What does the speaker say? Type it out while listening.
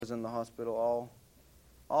was in the hospital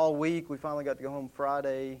all week. We finally got to go home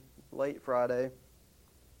Friday, late Friday.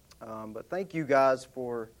 But thank you guys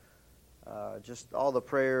for just all the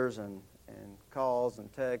prayers and calls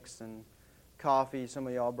and texts and coffee some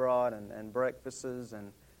of y'all brought and breakfasts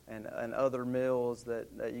and other meals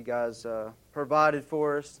that you guys provided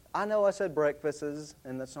for us. I know I said breakfasts,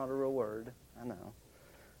 and that's not a real word. I know.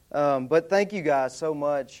 But thank you guys so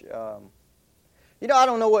much. I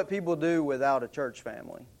don't know what people do without a church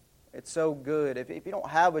family. It's so good. If you don't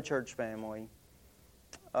have a church family,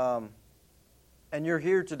 and you're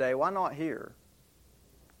here today, why not here?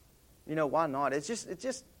 Why not?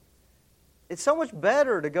 It's so much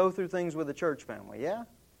better to go through things with a church family, yeah?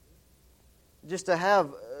 Just to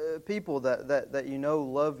have people that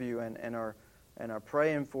love you and are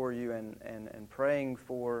praying for you and praying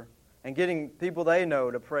for, and getting people they know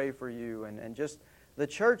to pray for you. And just, the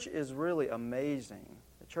church is really amazing.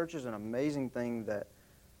 The church is an amazing thing that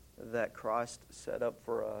Christ set up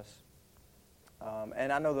for us.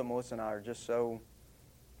 And I know that Melissa and I are just so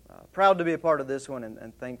proud to be a part of this one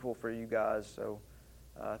and thankful for you guys. So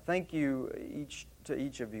thank you to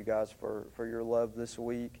each of you guys for your love this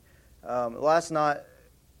week. Last night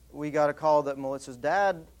we got a call that Melissa's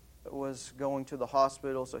dad was going to the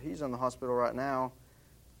hospital, so he's in the hospital right now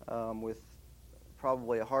with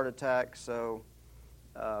probably a heart attack. So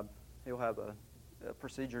he'll have a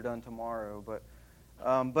procedure done tomorrow.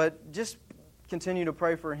 But just continue to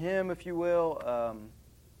pray for him, if you will.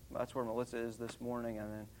 That's where Melissa is this morning.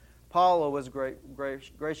 And then Paula was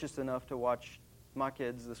gracious enough to watch my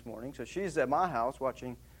kids this morning. So she's at my house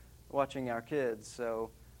watching our kids. So,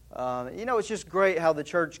 it's just great how the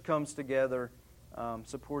church comes together,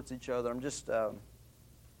 supports each other. I'm just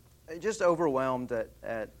overwhelmed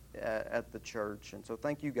at the church. And so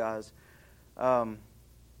thank you guys.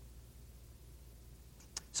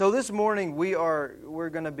 So this morning we're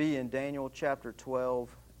going to be in Daniel chapter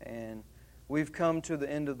 12, and we've come to the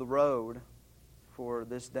end of the road for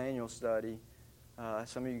this Daniel study.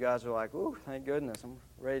 Some of you guys are like, "Ooh, thank goodness, I'm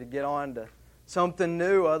ready to get on to something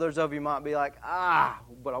new." Others of you might be like,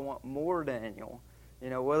 but I want more Daniel.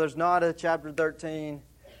 There's not a chapter 13,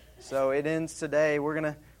 so it ends today. We're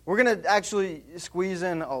gonna actually squeeze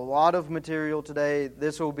in a lot of material today.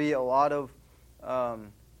 This will be a lot of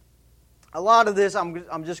this.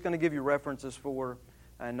 I'm just going to give you references for,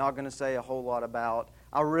 and not going to say a whole lot about.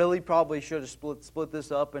 I really probably should have split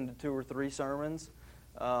this up into 2 or 3 sermons,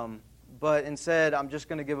 but instead I'm just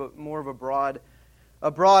going to give more of a broad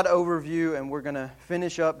overview, and we're going to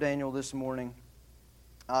finish up Daniel this morning.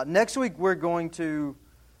 Next week we're going to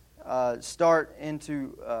start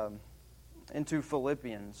into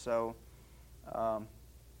Philippians. So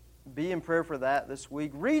be in prayer for that this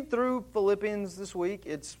week. Read through Philippians this week.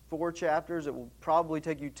 It's 4 chapters. It will probably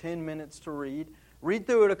take you 10 minutes to read. Read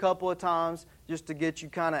through it a couple of times just to get you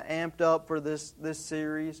kind of amped up for this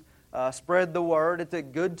series. Spread the word. It's a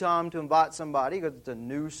good time to invite somebody because it's a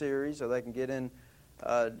new series, so they can get in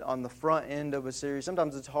on the front end of a series.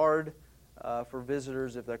 Sometimes it's hard for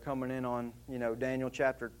visitors if they're coming in on Daniel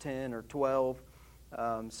chapter 10 or 12.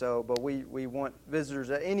 But we want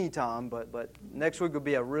visitors at any time. But next week will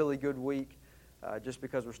be a really good week, just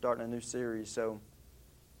because we're starting a new series. So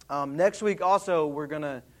next week also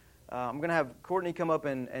I'm gonna have Courtney come up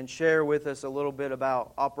and share with us a little bit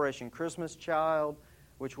about Operation Christmas Child,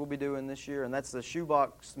 which we'll be doing this year, and that's the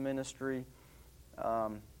shoebox ministry.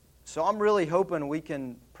 So I'm really hoping we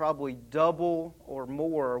can probably double or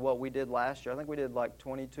more what we did last year. I think we did like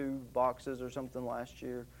 22 boxes or something last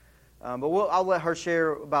year. But I'll let her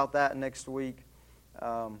share about that next week,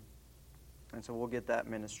 and so we'll get that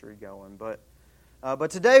ministry going. But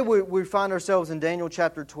today we find ourselves in Daniel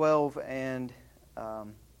chapter 12, and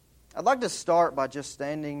I'd like to start by just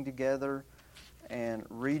standing together and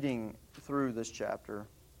reading through this chapter,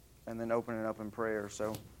 and then opening it up in prayer.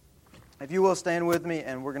 So if you will stand with me,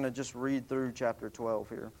 and we're going to just read through chapter 12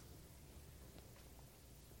 here.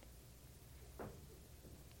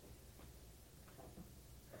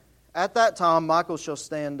 At that time, Michael shall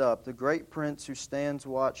stand up, the great prince who stands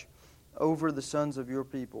watch over the sons of your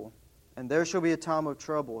people. And there shall be a time of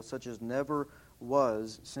trouble, such as never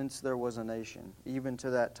was since there was a nation, even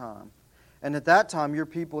to that time. And at that time your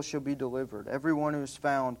people shall be delivered, everyone who is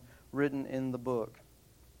found written in the book.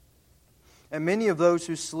 And many of those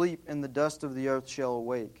who sleep in the dust of the earth shall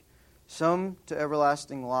awake, some to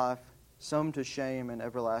everlasting life, some to shame and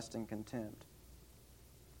everlasting contempt.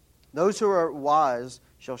 Those who are wise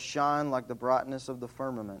shall shine like the brightness of the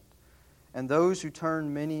firmament, and those who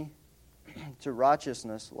turn many to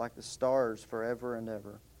righteousness like the stars forever and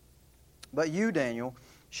ever. But you, Daniel,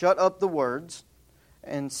 shut up the words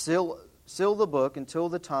and seal Seal the book until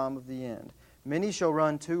the time of the end. Many shall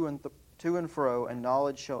run to and fro, and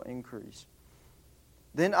knowledge shall increase.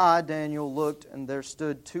 Then I, Daniel, looked, and there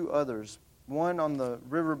stood two others, one on the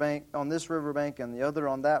riverbank, on this riverbank, and the other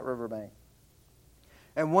on that riverbank.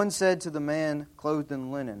 And one said to the man clothed in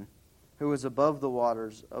linen, who was above the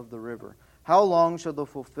waters of the river, How long shall the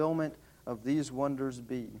fulfillment of these wonders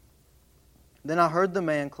be? Then I heard the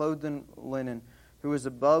man clothed in linen, who was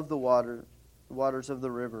above the waters of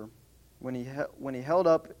the river, when he held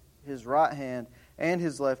up his right hand and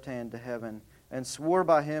his left hand to heaven, and swore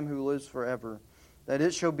by him who lives forever, that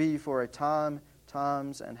it shall be for a time,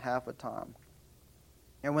 times, and half a time.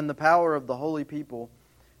 And when the power of the holy people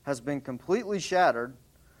has been completely shattered,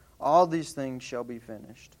 all these things shall be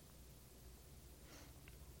finished.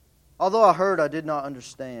 Although I heard, I did not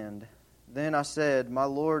understand. Then I said, My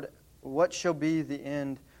Lord, what shall be the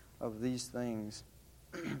end of these things?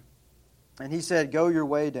 And he said, Go your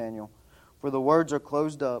way, Daniel, for the words are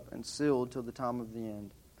closed up and sealed till the time of the end.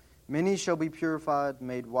 Many shall be purified,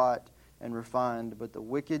 made white, and refined, but the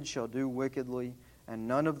wicked shall do wickedly, and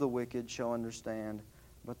none of the wicked shall understand,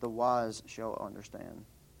 but the wise shall understand.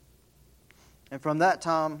 And from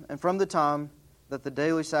the time that the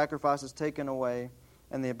daily sacrifice is taken away,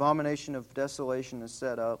 and the abomination of desolation is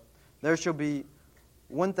set up, there shall be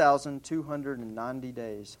 1,290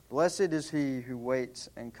 days. Blessed is he who waits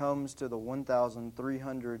and comes to the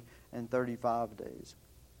 1,335 days.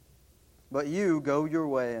 But you go your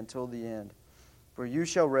way until the end, for you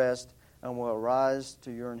shall rest and will arise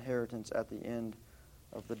to your inheritance at the end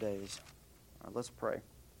of the days. All right, let's pray.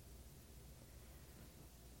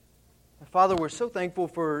 Father, we're so thankful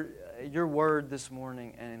for your word this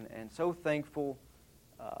morning, and so thankful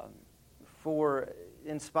for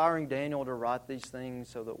inspiring Daniel to write these things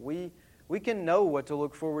so that we can know what to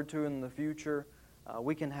look forward to in the future.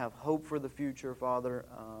 We can have hope for the future, Father,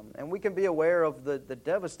 and we can be aware of the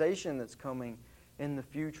devastation that's coming in the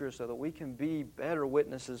future so that we can be better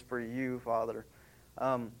witnesses for you, Father.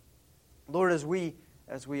 Lord, as we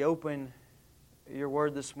open your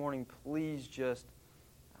word this morning, please just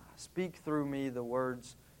speak through me the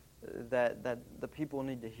words that the people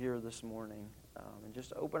need to hear this morning, and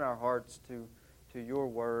just open our hearts to your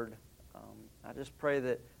word. I just pray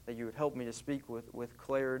that you would help me to speak with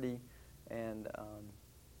clarity, and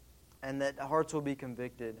that hearts will be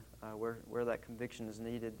convicted where that conviction is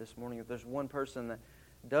needed this morning. If there's one person that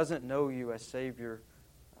doesn't know you as Savior,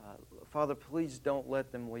 Father, please don't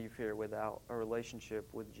let them leave here without a relationship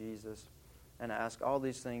with Jesus. And I ask all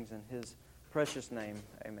these things in His precious name.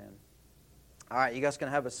 Amen. All right, you guys can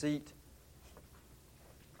have a seat.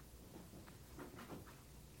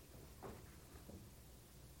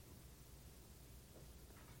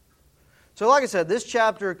 So like I said, this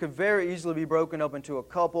chapter could very easily be broken up into a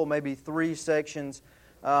couple, maybe 3 sections.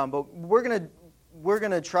 But we're gonna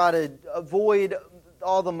try to avoid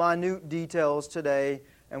all the minute details today,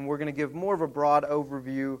 and we're going to give more of a broad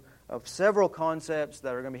overview of several concepts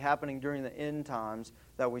that are going to be happening during the end times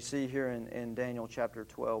that we see here in Daniel chapter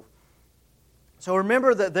 12. So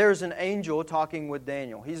remember that there's an angel talking with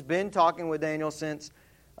Daniel. He's been talking with Daniel since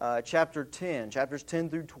chapter 10. Chapters 10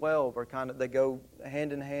 through 12 are they go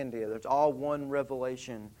hand in hand together. It's all one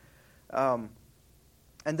revelation. And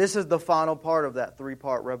this is the final part of that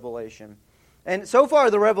 3-part revelation. And so far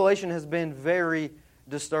the revelation has been very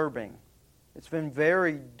disturbing. It's been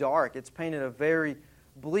very dark. It's painted a very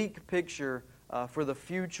bleak picture for the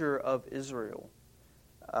future of Israel.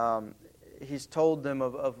 He's told them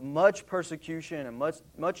of much persecution and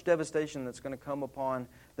much devastation that's going to come upon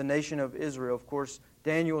the nation of Israel. Of course,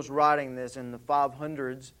 Daniel's writing this in the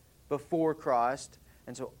 500s before Christ,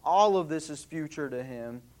 and so all of this is future to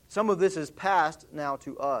him. Some of this is past now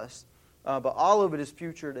to us, but all of it is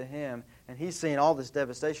future to him, and he's seeing all this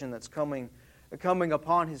devastation that's coming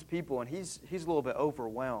upon his people, and he's a little bit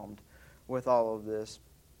overwhelmed with all of this.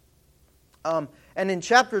 And in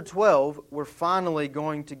chapter 12, we're finally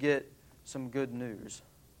going to get some good news.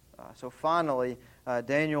 So finally,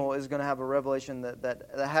 Daniel is going to have a revelation that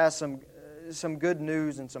has some good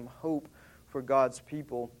news and some hope for God's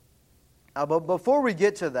people. But before we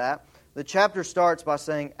get to that, the chapter starts by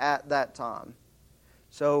saying, at that time.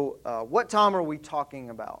 So what time are we talking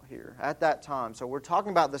about here? At that time. So we're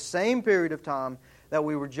talking about the same period of time that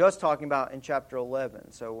we were just talking about in chapter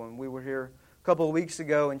 11. So when we were here a couple of weeks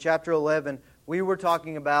ago in chapter 11, we were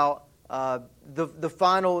talking about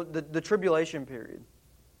the tribulation period.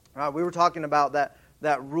 Right? We were talking about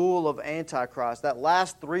that rule of Antichrist, that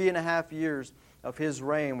last 3.5 years of his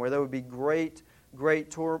reign, where there would be great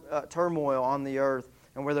turmoil on the earth,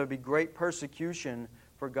 and where there would be great persecution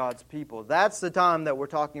for God's people. That's the time that we're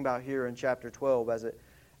talking about here in chapter 12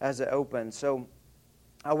 as it opens. So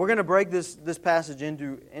we're going to break this passage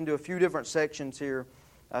into a few different sections here,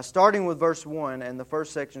 starting with verse 1, and the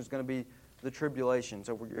first section is going to be the tribulation.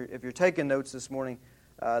 So if you're taking notes this morning,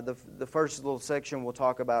 the first little section we'll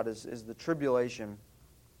talk about is the tribulation.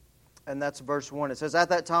 And that's verse 1. It says, "At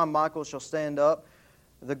that time Michael shall stand up,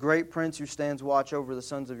 the great prince who stands watch over the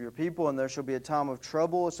sons of your people, and there shall be a time of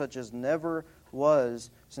trouble such as never was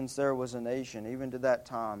since there was a nation, even to that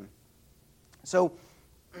time." So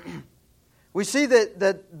we see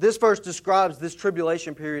that this verse describes this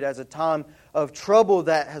tribulation period as a time of trouble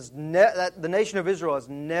that that the nation of Israel has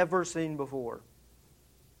never seen before.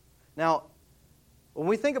 Now, when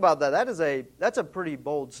we think about that, that's a pretty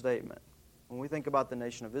bold statement. When we think about the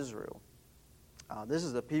nation of Israel, this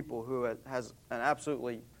is a people who has an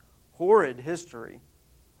absolutely horrid history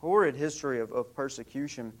of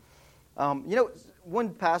persecution.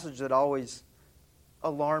 One passage that always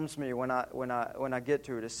alarms me when I get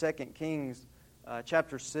to it is 2 Kings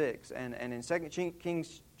chapter 6, and in 2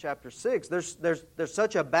 Kings chapter 6, there's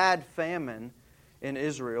such a bad famine in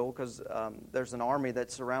Israel because there's an army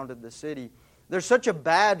that surrounded the city. There's such a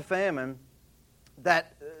bad famine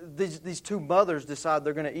that these two mothers decide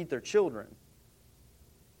they're going to eat their children.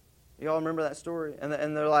 You all remember that story? And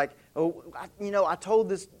they're like, "Oh, I told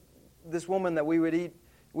this woman that we would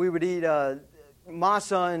eat my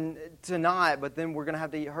son tonight, but then we're going to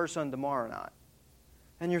have to eat her son tomorrow night."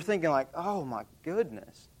 And you're thinking like, "Oh my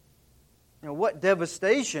goodness, what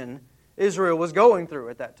devastation Israel was going through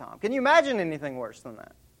at that time." Can you imagine anything worse than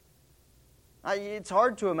that? It's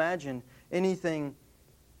hard to imagine anything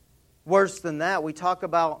worse than that. We talk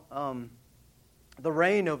about the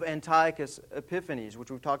reign of Antiochus Epiphanes,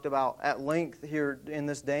 which we've talked about at length here in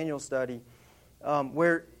this Daniel study,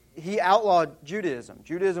 where he outlawed Judaism.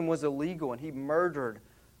 Judaism was illegal, and he murdered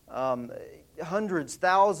hundreds,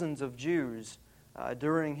 thousands of Jews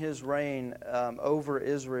during his reign over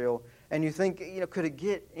Israel. And you think, could it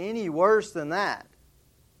get any worse than that?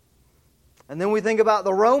 And then we think about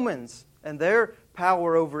the Romans and their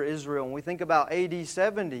power over Israel. And we think about AD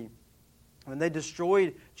 70, when they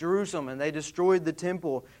destroyed Jerusalem and they destroyed the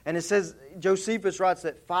temple. And it says, Josephus writes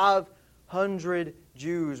that 500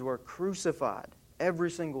 Jews were crucified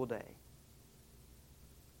every single day.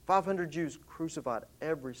 500 Jews crucified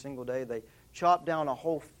every single day. They chopped down a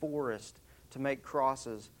whole forest to make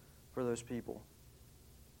crosses for those people.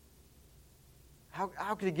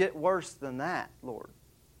 How could it get worse than that, Lord?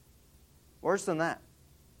 Worse than that.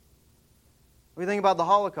 We think about the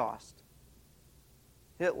Holocaust.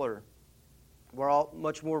 Hitler. We're all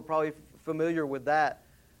much more probably familiar with that.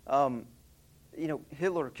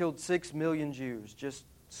 Hitler killed 6 million Jews, just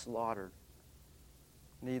slaughtered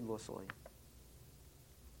needlessly.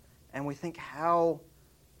 And we think, how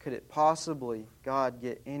could it possibly, God,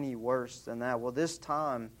 get any worse than that? Well, this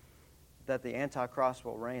time that the Antichrist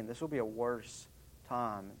will reign, this will be a worse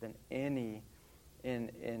time than any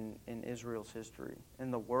in Israel's history,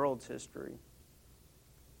 in the world's history.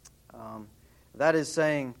 That is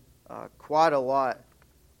saying quite a lot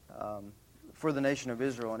for the nation of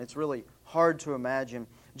Israel, and it's really hard to imagine.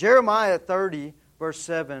 Jeremiah 30, verse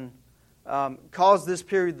 7, calls this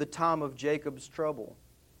period the time of Jacob's trouble.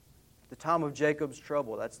 The time of Jacob's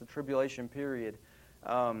trouble. That's the tribulation period.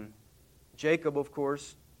 Jacob, of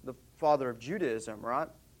course, the father of Judaism, right?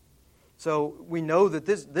 So we know that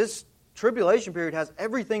this tribulation period has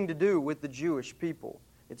everything to do with the Jewish people.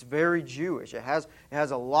 It's very Jewish. It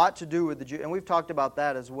has a lot to do with the Jews, and we've talked about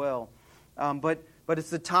that as well. But it's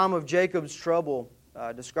the time of Jacob's trouble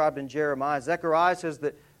described in Jeremiah. Zechariah says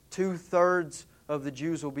that 2/3 of the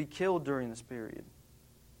Jews will be killed during this period.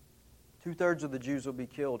 2/3 of the Jews will be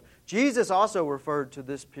killed. Jesus also referred to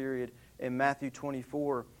this period in Matthew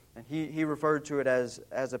 24, and he referred to it as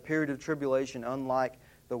a period of tribulation unlike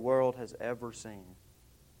the world has ever seen.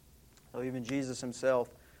 So even Jesus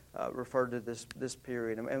himself referred to this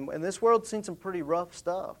period. And this world's seen some pretty rough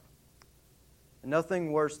stuff.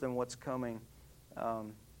 Nothing worse than what's coming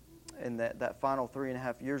in that final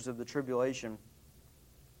 3.5 years of the tribulation.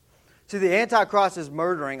 See, the Antichrist is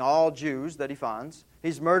murdering all Jews that he finds.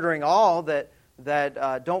 He's murdering all that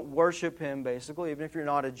don't worship him, basically, even if you're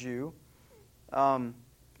not a Jew.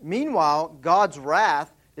 Meanwhile, God's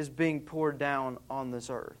wrath is being poured down on this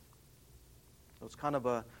earth. So it's kind of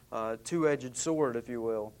a two-edged sword, if you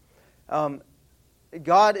will.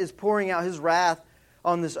 God is pouring out His wrath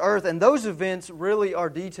on this earth, and those events really are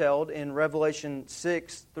detailed in Revelation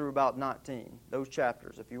 6 through about 19. Those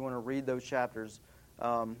chapters, if you want to read those chapters.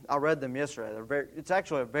 I read them yesterday. It's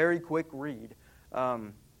actually a very quick read.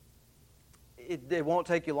 It won't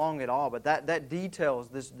take you long at all, but that details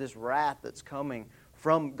this wrath that's coming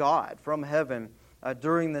from God, from heaven,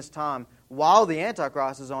 during this time while the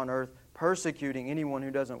Antichrist is on earth, persecuting anyone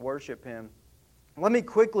who doesn't worship him. Let me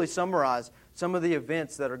quickly summarize some of the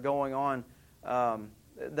events that are going on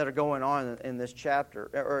in this chapter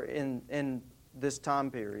or in this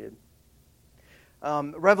time period.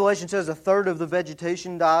 Revelation says a third of the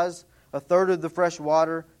vegetation dies, a third of the fresh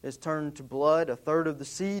water is turned to blood, a third of the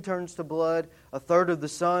sea turns to blood, a third of the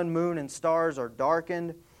sun, moon, and stars are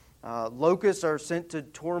darkened. Locusts are sent to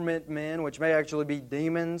torment men, which may actually be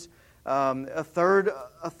demons. A third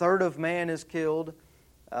of man is killed.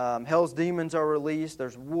 Hell's demons are released.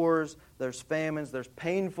 There's wars. There's famines. There's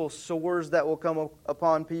painful sores that will come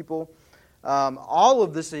upon people. All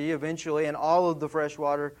of the sea eventually, and all of the fresh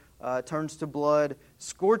water turns to blood.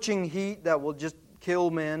 Scorching heat that will just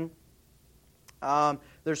kill men.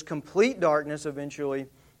 There's complete darkness eventually.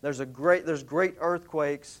 There's great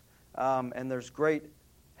earthquakes, and there's great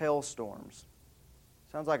hailstorms.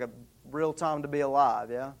 Sounds like a real time to be alive,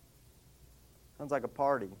 yeah? Sounds like a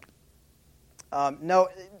party. No,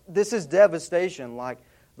 this is devastation like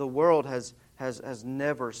the world has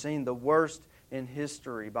never seen. The worst in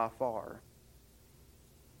history by far.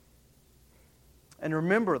 And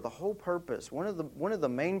remember, the whole purpose, one of the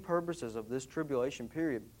main purposes of this tribulation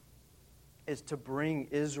period is to bring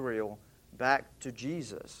Israel back to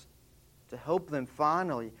Jesus, to help them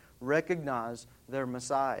finally recognize their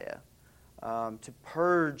Messiah, to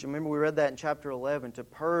purge. Remember, we read that in chapter 11, to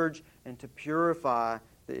purge and to purify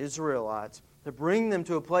the Israelites, to bring them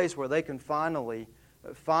to a place where they can finally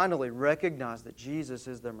recognize that Jesus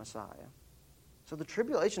is their Messiah. So the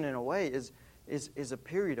tribulation, in a way, is a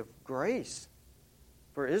period of grace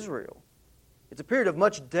for Israel. It's a period of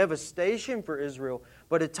much devastation for Israel,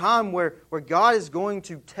 but a time where God is going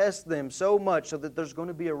to test them so much so that there's going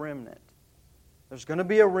to be a remnant. There's going to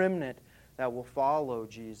be a remnant that will follow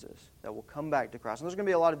Jesus, that will come back to Christ. And there's going to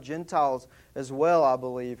be a lot of Gentiles as well, I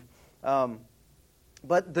believe.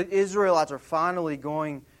 But the Israelites are finally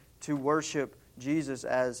going to worship Jesus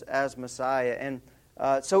as Messiah. And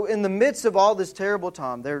so in the midst of all this terrible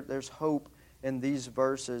time, there's hope in these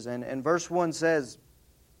verses. And verse 1 says,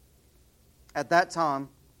 "At that time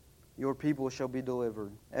your people shall be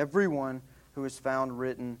delivered, everyone who is found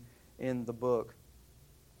written in the book."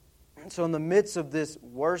 And so in the midst of this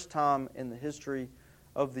worst time in the history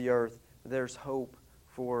of the earth, there's hope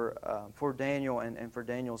for Daniel and for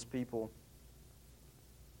Daniel's people.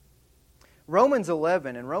 In Romans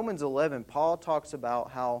 11, Paul talks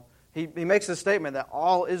about how he makes a statement that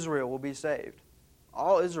all Israel will be saved.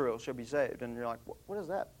 All Israel shall be saved. And you're like, what is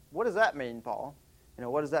that? What does that mean, Paul?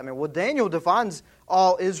 What does that mean? Well, Daniel defines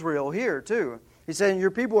all Israel here, too. He's saying your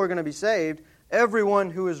people are going to be saved, everyone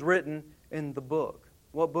who is written in the book.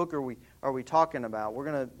 What book are we talking about?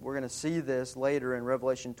 We're going to see this later in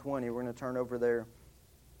Revelation 20. We're going to turn over there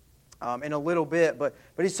in a little bit. But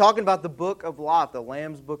he's talking about the book of life, the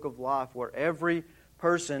Lamb's book of life, where every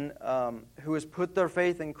person who has put their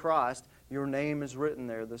faith in Christ, your name is written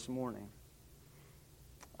there this morning.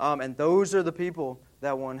 And those are the people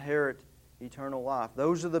that will inherit eternal life.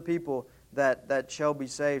 Those are the people that shall be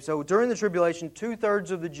saved. So during the tribulation,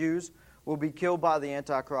 2/3 of the Jews will be killed by the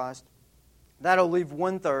Antichrist. That'll leave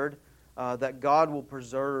 1/3 that God will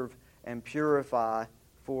preserve and purify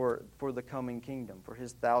for the coming kingdom, for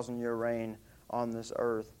His 1,000-year reign on this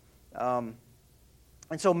earth. And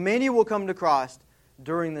so many will come to Christ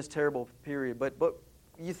during this terrible period. But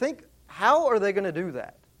you think, how are they going to do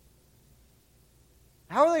that?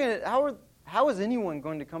 How is anyone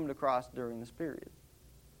going to come to Christ during this period?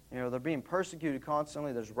 They're being persecuted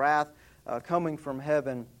constantly. There's wrath coming from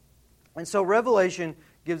heaven. And so Revelation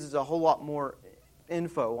gives us a whole lot more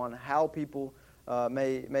info on how people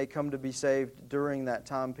may come to be saved during that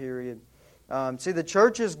time period. See, the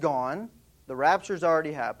church is gone. The rapture's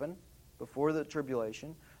already happened before the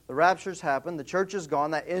tribulation. The rapture's happened. The church is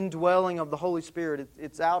gone. That indwelling of the Holy Spirit,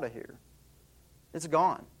 it's out of here. It's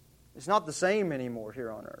gone. It's not the same anymore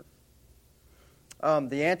here on earth.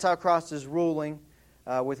 The Antichrist is ruling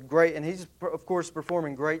with great, and he's, of course,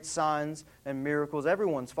 performing great signs and miracles.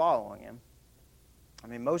 Everyone's following him. I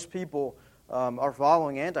mean, most people are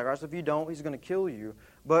following Antichrist. If you don't, he's going to kill you.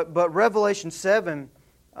 But Revelation 7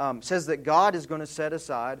 says that God is going to set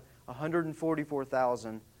aside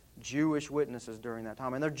 144,000 Jewish witnesses during that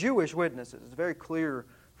time. And they're Jewish witnesses. It's very clear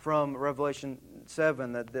from Revelation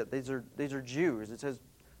 7 that these are Jews. It says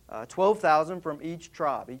 12,000 from each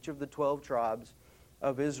tribe, each of the 12 tribes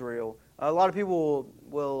of Israel. A lot of people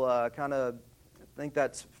will kind of think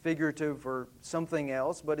that's figurative or something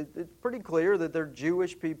else, but it's pretty clear that they're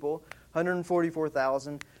Jewish people,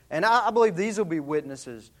 144,000. And I believe these will be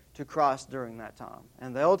witnesses to Christ during that time.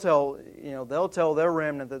 And they'll tell their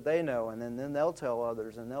remnant that they know, and then they'll tell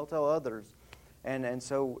others, and they'll tell others. And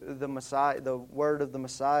so the word of the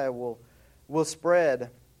Messiah will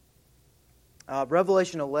spread.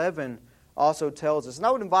 Revelation 11 also tells us, and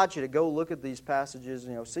I would invite you to go look at these passages,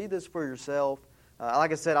 see this for yourself.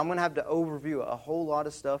 Like I said, I'm going to have to overview a whole lot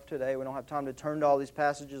of stuff today. We don't have time to turn to all these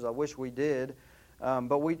passages. I wish we did.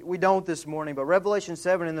 But we don't this morning. But Revelation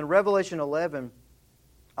 7 and then Revelation 11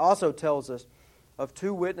 also tells us of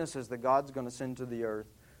two witnesses that God's going to send to the earth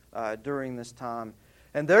during this time.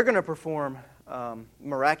 And they're going to perform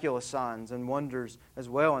miraculous signs and wonders as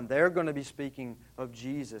well. And they're going to be speaking of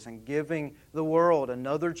Jesus and giving the world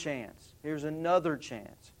another chance. Here's another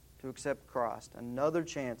chance to accept Christ. Another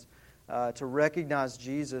chance to recognize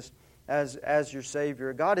Jesus as your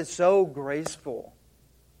Savior. God is so graceful.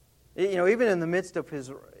 Even in the midst of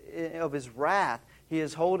His wrath, He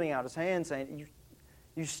is holding out His hand saying,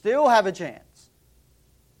 you still have a chance.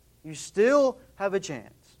 You still have a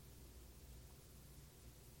chance.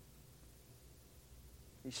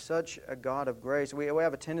 He's such a God of grace. We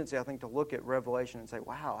have a tendency, I think, to look at Revelation and say,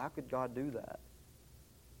 wow, how could God do that?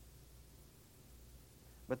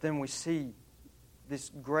 But then we see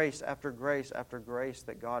this grace after grace after grace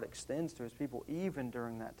that God extends to His people even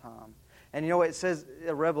during that time. And it says,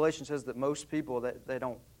 Revelation says that most people, that they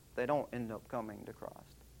don't end up coming to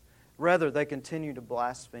Christ. Rather, they continue to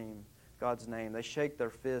blaspheme God's name. They shake their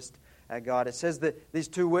fist at God. It says that these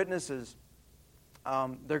two witnesses,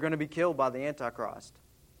 they're going to be killed by the Antichrist.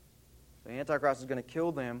 The Antichrist is going to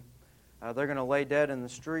kill them. They're going to lay dead in the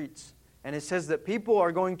streets. And it says that people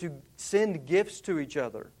are going to send gifts to each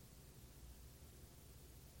other.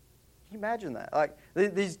 Can you imagine that? Like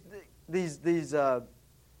these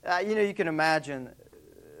you can imagine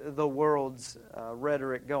the world's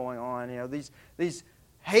rhetoric going on. These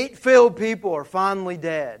hate-filled people are finally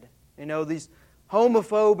dead. These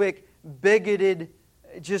homophobic, bigoted,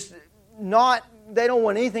 they don't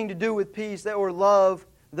want anything to do with peace or love.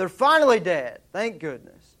 They're finally dead. Thank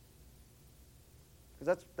goodness.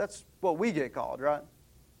 Because that's what we get called, right?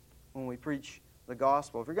 When we preach the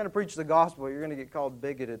gospel. If you're going to preach the gospel, you're going to get called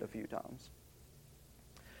bigoted a few times.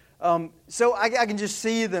 So I can just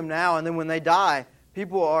see them now, and then when they die,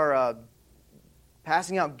 people are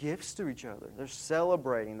passing out gifts to each other. They're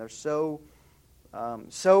celebrating. They're so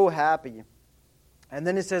happy. And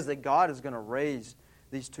then it says that God is going to raise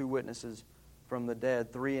these two witnesses from the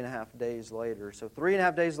dead 3.5 days later. So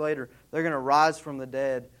 3.5 days later, they're going to rise from the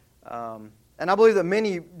dead. And I believe that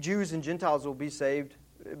many Jews and Gentiles will be saved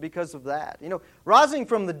because of that. Rising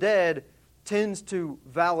from the dead tends to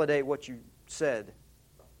validate what you said.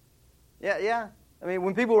 Yeah. I mean,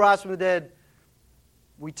 when people rise from the dead,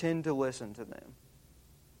 we tend to listen to them.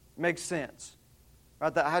 It makes sense.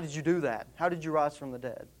 Right? How did you do that? How did you rise from the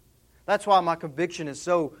dead? That's why my conviction is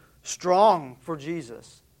so strong for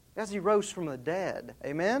Jesus. Because He rose from the dead.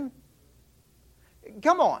 Amen?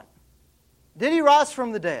 Come on. Did He rise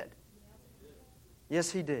from the dead?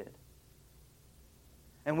 Yes, He did.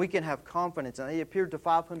 And we can have confidence. And He appeared to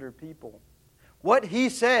 500 people. What He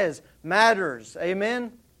says matters.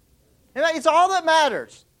 Amen? It's all that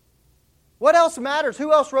matters. What else matters?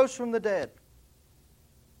 Who else rose from the dead?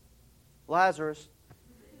 Lazarus.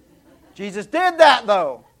 Jesus did that,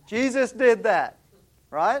 though. Jesus did that.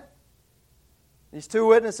 Right? These two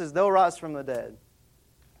witnesses, they'll rise from the dead.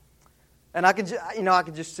 And I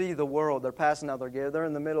can just see the world. They're passing out their gift. They're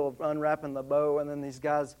in the middle of unwrapping the bow, and then these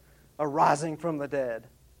guys are rising from the dead.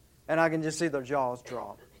 And I can just see their jaws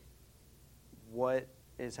drop. What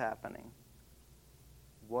is happening?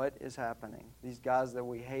 What is happening? These guys that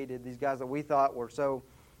we hated, these guys that we thought were so,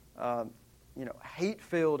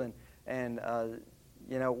 hate-filled and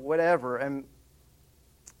whatever, and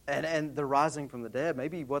they're rising from the dead.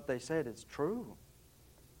 Maybe what they said is true.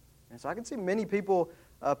 And so I can see many people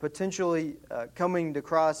potentially coming to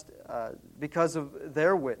Christ because of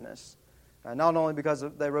their witness. Not only because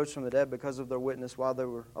they rose from the dead, because of their witness while they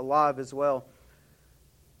were alive as well.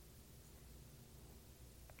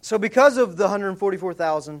 So because of the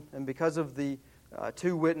 144,000 and because of the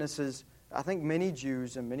two witnesses, I think many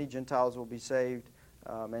Jews and many Gentiles will be saved.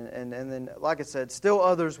 And then, like I said, still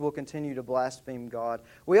others will continue to blaspheme God.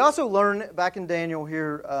 We also learn back in Daniel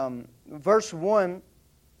here, verse 1,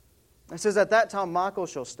 it says, "At that time Michael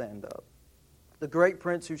shall stand up, the great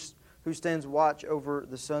prince who stands watch over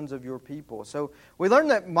the sons of your people." So we learn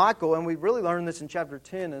that Michael, and we really learn this in chapter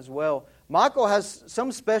 10 as well, Michael has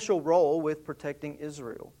some special role with protecting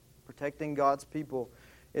Israel, protecting God's people,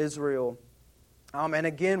 Israel. And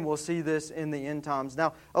again, we'll see this in the end times.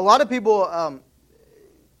 Now, a lot of people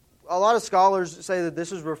a lot of scholars say that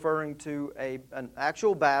this is referring to an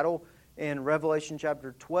actual battle in Revelation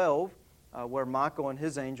chapter 12, where Michael and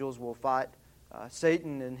his angels will fight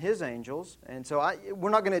Satan and his angels. And so we're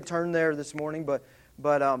not going to turn there this morning, but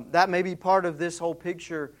that may be part of this whole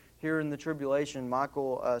picture here in the tribulation,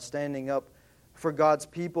 Michael standing up for God's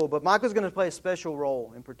people. But Michael's going to play a special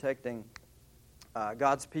role in protecting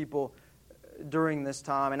God's people during this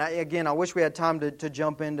time. And I wish we had time to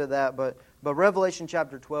jump into that, but Revelation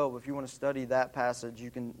chapter 12, if you want to study that passage, you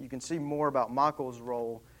can see more about Michael's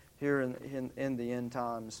role here in the end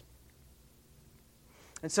times.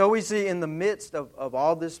 And so we see in the midst of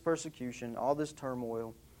all this persecution, all this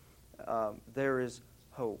turmoil, there is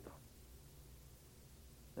hope.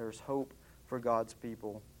 There is hope for God's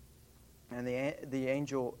people. And the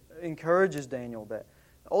angel encourages Daniel that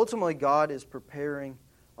ultimately God is preparing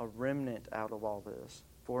a remnant out of all this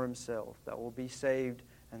for himself that will be saved,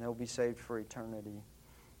 and they'll be saved for eternity.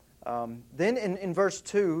 Then in verse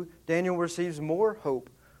 2, Daniel receives more hope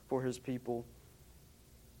for his people.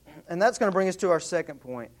 And that's going to bring us to our second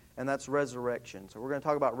point, and that's resurrection. So we're going to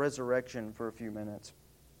talk about resurrection for a few minutes.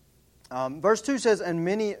 Verse 2 says, "And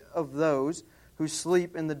many of those who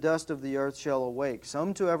sleep in the dust of the earth shall awake,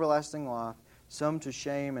 some to everlasting life, some to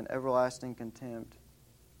shame and everlasting contempt."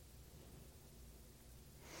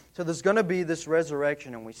 So there's going to be this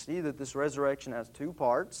resurrection, and we see that this resurrection has two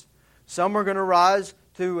parts. Some are going to rise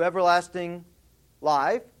to everlasting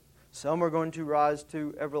life. Some are going to rise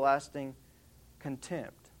to everlasting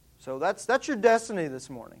contempt. So that's your destiny this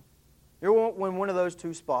morning. You're in one of those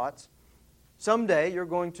two spots. Someday you're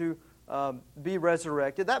going to be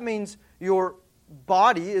resurrected. That means your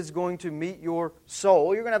body is going to meet your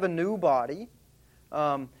soul. You're going to have a new body.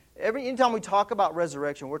 Anytime we talk about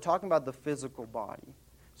resurrection, we're talking about the physical body.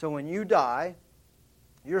 So when you die,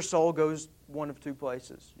 your soul goes one of two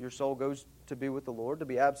places. Your soul goes to be with the Lord, to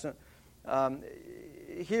be absent.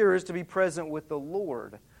 Here is to be present with the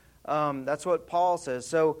Lord. That's what Paul says.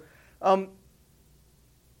 So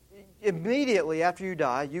immediately after you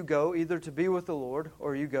die, you go either to be with the Lord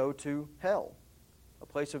or you go to hell, a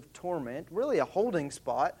place of torment, really a holding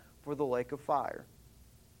spot for the lake of fire.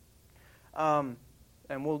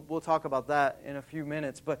 And we'll talk about that in a few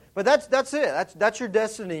minutes. But that's it. That's your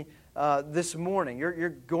destiny this morning. You're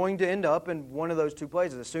going to end up in one of those two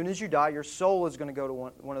places. As soon as you die, your soul is going to go to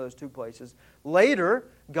one of those two places. Later,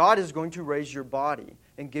 God is going to raise your body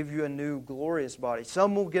and give you a new glorious body.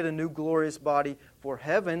 Some will get a new glorious body for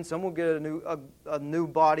heaven. Some will get a new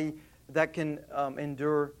body that can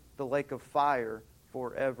endure the lake of fire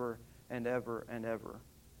forever and ever and ever.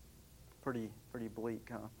 Pretty bleak,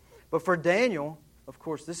 huh? But for Daniel, of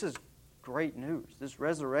course, this is great news. This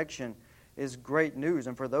resurrection is great news.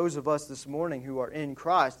 And for those of us this morning who are in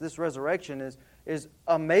Christ, this resurrection is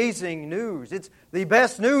amazing news. It's the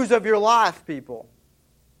best news of your life, people.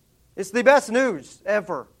 It's the best news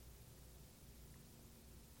ever.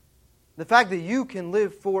 The fact that you can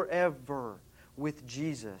live forever with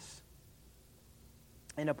Jesus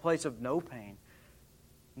in a place of no pain,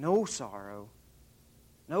 no sorrow,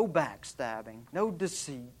 no backstabbing, no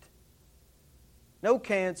deceit, no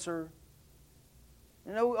cancer,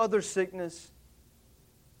 no other sickness.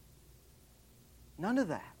 None of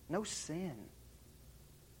that. No sin.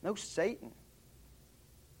 No Satan.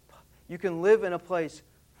 You can live in a place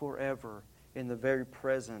forever in the very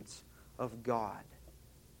presence of God.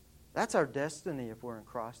 That's our destiny if we're in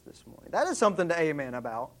Christ this morning. That is something to amen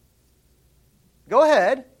about. Go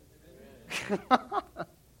ahead.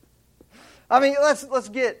 I mean, let's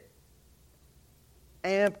get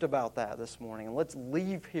amped about that this morning, and let's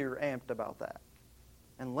leave here amped about that.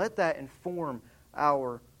 And let that inform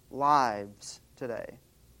our lives today.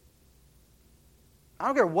 I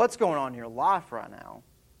don't care what's going on in your life right now.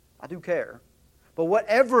 I do care. But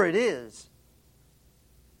whatever it is,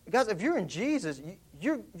 guys, if you're in Jesus,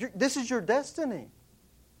 this is your destiny.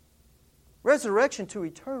 Resurrection to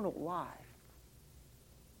eternal life.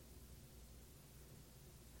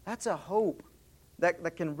 That's a hope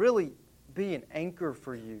that can really be an anchor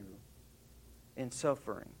for you in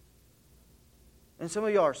suffering. And some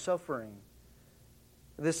of you are suffering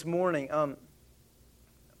this morning.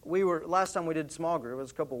 Last time we did small group, it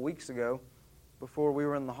was a couple of weeks ago, before we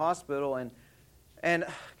were in the hospital, and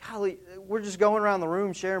golly, we're just going around the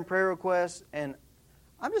room sharing prayer requests, and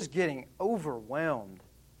I'm just getting overwhelmed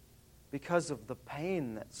because of the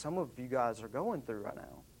pain that some of you guys are going through right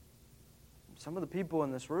now. Some of the people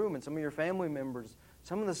in this room and some of your family members,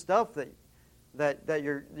 some of the stuff that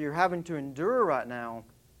you're having to endure right now,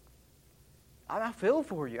 I feel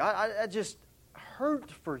for you. I just hurt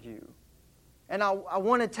for you. And I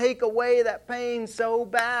want to take away that pain so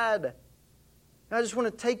bad. And I just want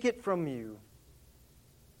to take it from you.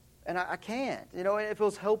 And I can't. It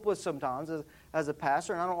feels helpless sometimes as a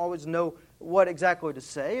pastor, and I don't always know what exactly to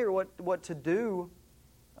say or what to do.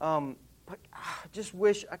 But I just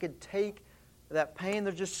wish I could take that pain.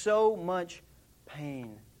 There's just so much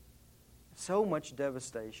pain, so much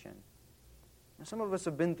devastation. And some of us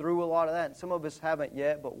have been through a lot of that, and some of us haven't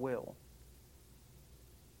yet, but will.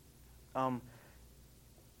 But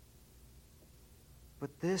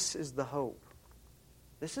this is the hope.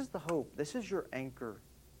 This is the hope. This is your anchor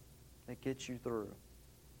that gets you through.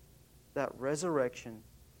 That resurrection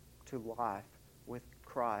to life with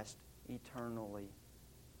Christ eternally.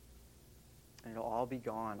 And it'll all be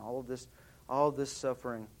gone. All of this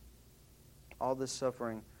suffering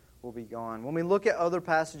will be gone. When we look at other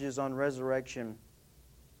passages on resurrection,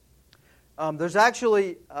 there's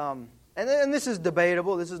actually, and this is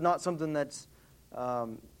debatable. This is not something that's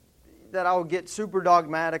that I'll get super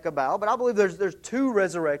dogmatic about, but I believe there's two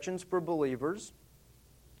resurrections for believers,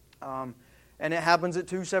 and it happens at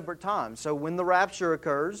two separate times. So when the rapture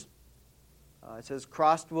occurs, it says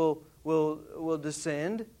Christ will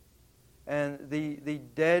descend, and the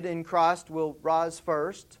dead in Christ will rise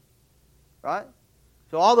first, right?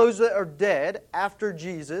 So all those that are dead after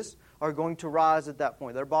Jesus are going to rise at that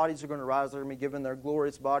point. Their bodies are going to rise. They're going to be given their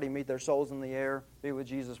glorious body, meet their souls in the air, be with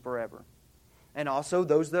Jesus forever. And also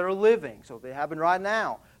those that are living. So if they happen right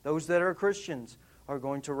now, those that are Christians are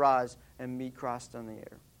going to rise and meet Christ in the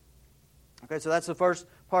air. Okay, so that's the first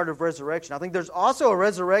part of resurrection. I think there's also a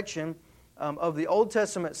resurrection of the Old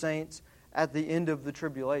Testament saints at the end of the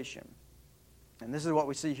tribulation. And this is what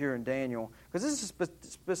we see here in Daniel. Because this is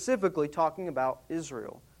specifically talking about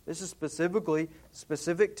Israel. This is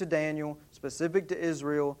specific to Daniel, specific to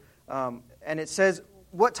Israel. And it says,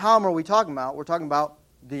 what time are we talking about? We're talking about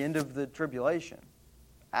the end of the tribulation.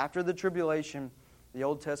 After the tribulation, the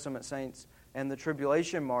Old Testament saints and the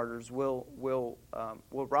tribulation martyrs will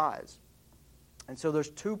rise. And so there's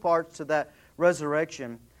two parts to that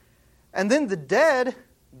resurrection. And then the dead,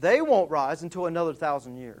 they won't rise until another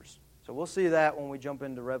 1,000 years. So we'll see that when we jump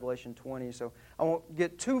into Revelation 20. So I won't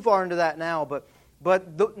get too far into that now, but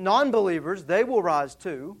the non-believers, they will rise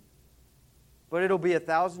too. But it'll be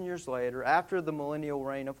 1,000 years later, after the millennial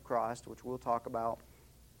reign of Christ, which we'll talk about.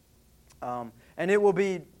 And it will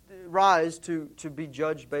be rise to be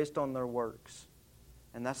judged based on their works.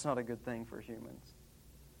 And that's not a good thing for humans.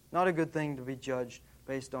 Not a good thing to be judged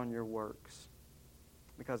based on your works.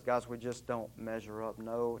 Because, guys, we just don't measure up.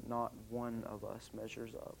 No, not one of us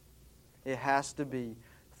measures up. It has to be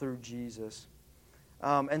through Jesus.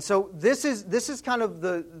 And so this is kind of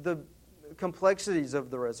the complexities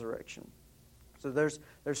of the resurrection. So there's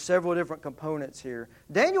several different components here.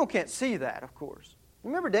 Daniel can't see that, of course.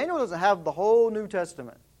 Remember, Daniel doesn't have the whole New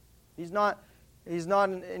Testament. He's not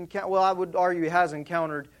well, I would argue he has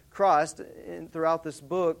encountered Christ throughout this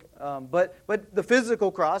book, but the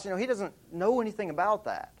physical Christ, he doesn't know anything about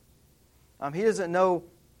that. He doesn't know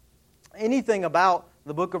anything about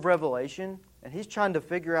the book of Revelation, and he's trying to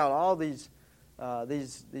figure out all these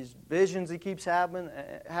visions he keeps having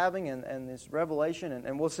and this revelation,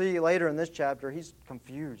 and we'll see later in this chapter he's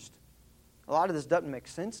confused. A lot of this doesn't make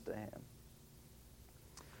sense to him.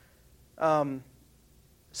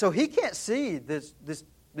 So he can't see these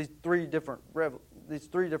three different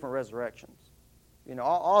resurrections.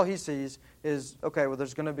 All he sees is, okay, well,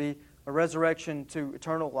 there's going to be a resurrection to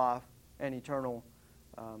eternal life and eternal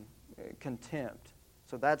contempt.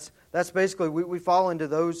 So that's basically, we fall into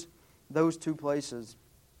those two places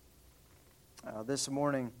this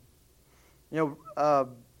morning.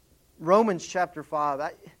 Romans chapter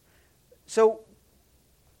 5.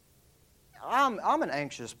 I'm an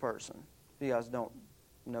anxious person. If you guys don't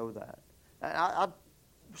know that. I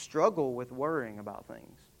struggle with worrying about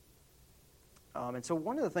things. And so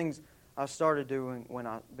one of the things I started doing when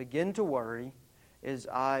I begin to worry is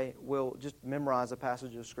I will just memorize a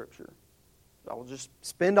passage of Scripture. I will just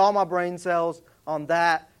spend all my brain cells on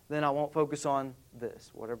that, then I won't focus on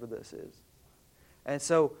this, whatever this is. And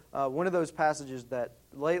so one of those passages that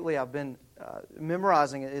lately I've been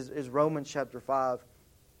memorizing is Romans chapter 5.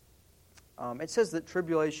 It says that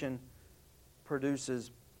tribulation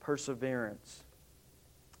produces perseverance.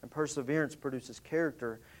 And perseverance produces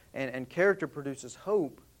character. And character produces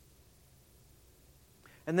hope.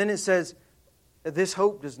 And then it says, this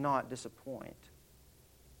hope does not disappoint.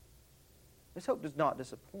 This hope does not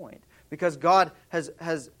disappoint. Because God has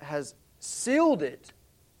sealed it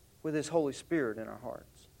with His Holy Spirit in our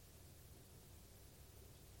hearts.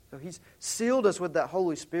 So He's sealed us with that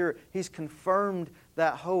Holy Spirit. He's confirmed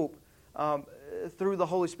that hope through the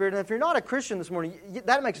Holy Spirit. And if you're not a Christian this morning,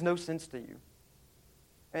 that makes no sense to you.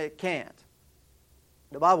 It can't.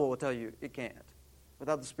 The Bible will tell you it can't.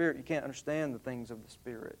 Without the Spirit, you can't understand the things of the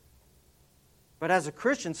Spirit. But as a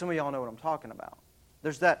Christian, some of y'all know what I'm talking about.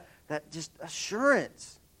 There's that just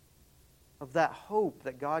assurance of that hope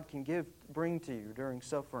that God can bring to you during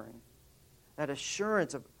suffering. That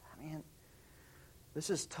assurance of, man, this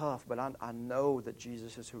is tough, but I know that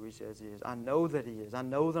Jesus is who He says He is. I know that He is. I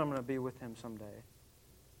know that I'm going to be with Him someday.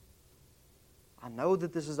 I know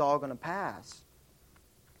that this is all going to pass.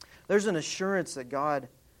 There's an assurance that God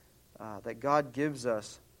gives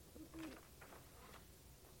us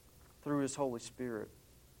through His Holy Spirit.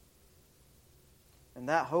 And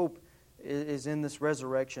that hope is in this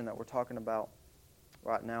resurrection that we're talking about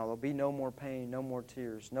right now. There'll be no more pain, no more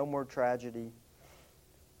tears, no more tragedy.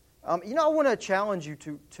 I want to challenge you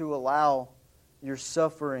to allow your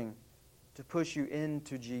suffering to push you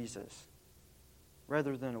into Jesus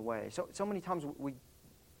rather than away. So many times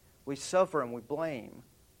we suffer and we blame.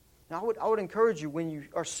 Now, I would encourage you, when you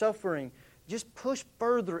are suffering, just push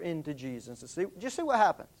further into Jesus and just see what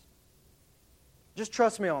happens. Just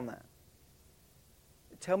trust me on that.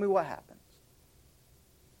 Tell me what happens.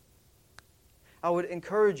 I would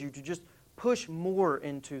encourage you to just push more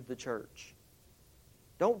into the church.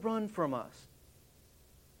 Don't run from us.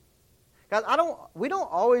 Guys, we don't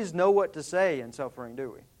always know what to say in suffering,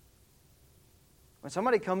 do we? When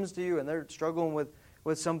somebody comes to you and they're struggling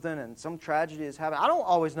with something and some tragedy is happening, I don't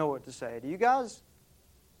always know what to say. Do you guys?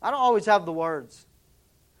 I don't always have the words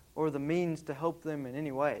or the means to help them in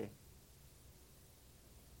any way.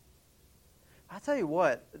 I tell you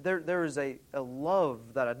what, there is a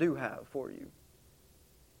love that I do have for you.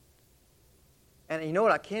 And you know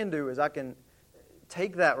what I can do is I can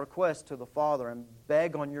take that request to the Father and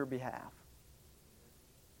beg on your behalf.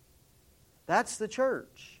 That's the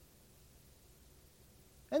church.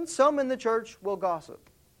 And some in the church will gossip.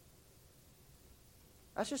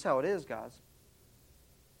 That's just how it is, guys.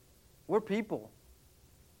 We're people.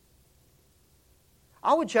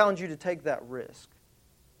 I would challenge you to take that risk.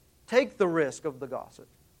 Take the risk of the gossip.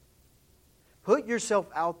 Put yourself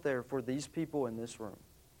out there for these people in this room.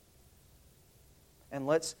 And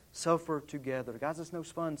let's suffer together. Guys, it's no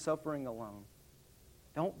fun suffering alone.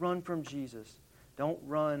 Don't run from Jesus. Don't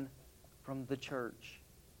run from the church.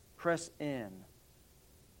 Press in.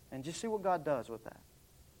 And just see what God does with that.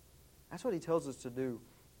 That's what He tells us to do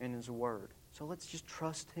in His Word. So let's just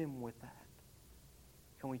trust Him with that.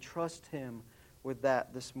 Can we trust Him with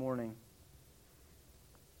that this morning?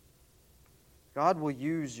 God will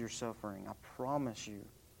use your suffering, I promise you,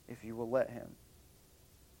 if you will let Him.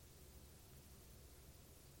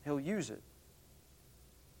 He'll use it.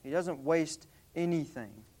 He doesn't waste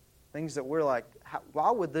anything. Things that we're like,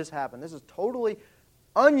 why would this happen? This is totally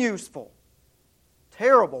unuseful.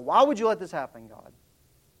 Terrible. Why would you let this happen, God?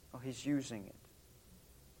 Oh, He's using it.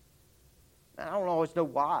 And I don't always know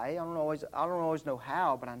why. I don't always know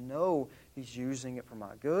how, but I know He's using it for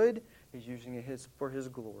my good. He's using it for His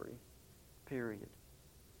glory. Period.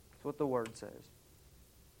 That's what the Word says.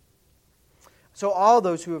 So all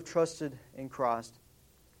those who have trusted in Christ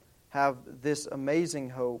have this amazing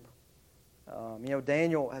hope.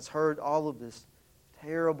 Daniel has heard all of this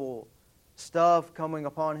terrible stuff coming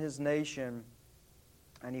upon his nation,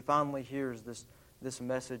 and he finally hears this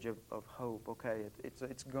message of hope. Okay,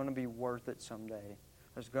 it's going to be worth it someday.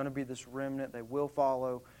 There's going to be this remnant. They will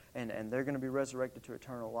follow, and they're going to be resurrected to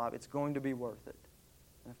eternal life. It's going to be worth it.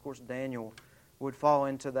 And of course, Daniel would fall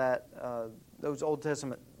into that those Old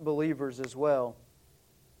Testament believers as well.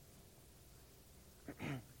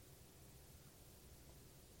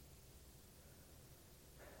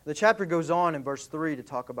 The chapter goes on in verse 3 to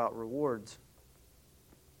talk about rewards.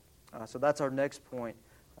 So that's our next point.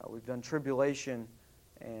 We've done tribulation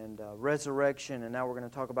and resurrection, and now we're going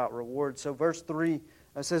to talk about rewards. So verse 3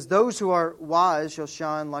 says, "Those who are wise shall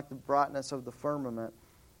shine like the brightness of the firmament,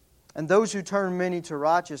 and those who turn many to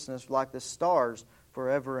righteousness like the stars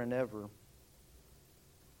forever and ever."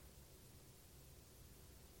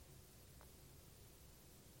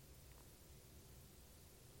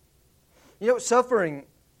 Suffering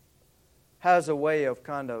has a way of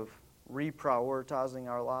kind of reprioritizing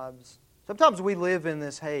our lives. Sometimes we live in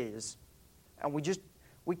this haze, and we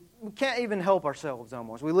can't even help ourselves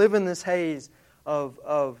almost. We live in this haze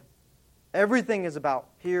of everything is about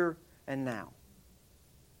here and now.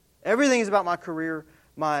 Everything is about my career,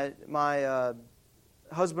 my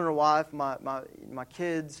husband or wife, my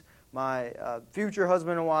kids, my future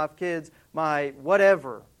husband and wife, kids, my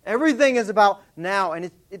whatever. Everything is about now, and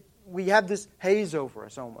we have this haze over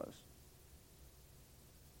us almost.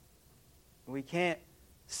 We can't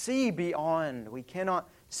see beyond. We cannot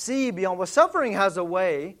see beyond. Well, suffering has a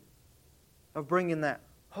way of bringing that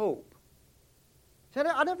hope. See,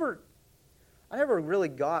 I never really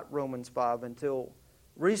got Romans 5 until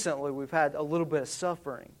recently. We've had a little bit of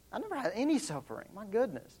suffering. I never had any suffering. My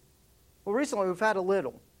goodness. Well, recently we've had a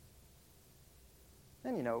little.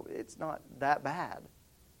 And, it's not that bad.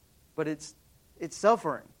 But it's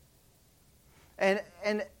suffering. And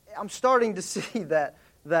I'm starting to see that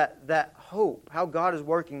hope, how God is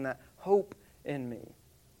working that hope in me.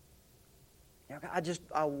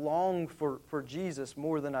 I long for Jesus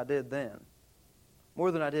more than I did then.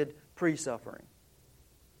 More than I did pre-suffering.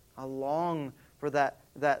 I long for that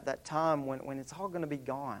time when it's all going to be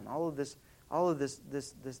gone. All of this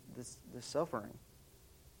suffering.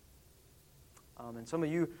 And some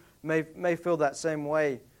of you may feel that same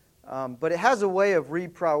way. But it has a way of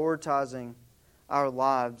reprioritizing our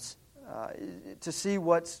lives to see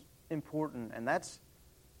what's important, and that's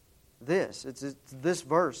this. It's this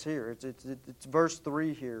verse here. It's verse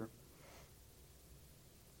 3 here.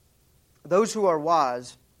 Those who are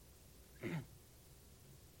wise,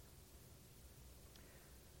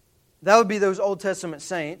 that would be those Old Testament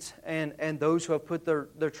saints and those who have put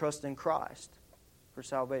their trust in Christ for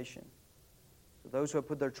salvation. So those who have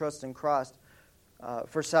put their trust in Christ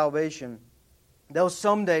for salvation, they'll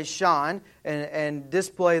someday shine and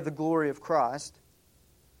display the glory of Christ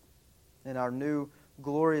in our new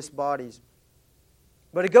glorious bodies.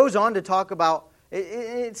 But it goes on to talk about,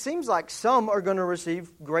 it seems like some are going to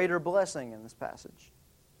receive greater blessing in this passage.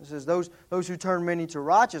 It says those who turn many to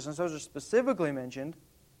righteousness, those are specifically mentioned.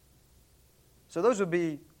 So those would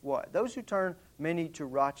be what? Those who turn many to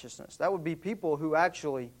righteousness. That would be people who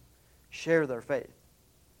actually share their faith.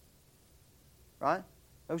 Right?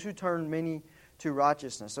 Those who turn many to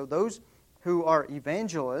righteousness. So those who are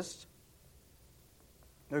evangelists,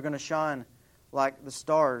 they're going to shine like the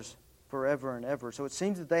stars forever and ever. So it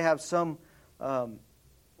seems that they have some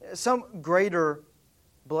greater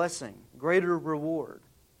blessing, greater reward.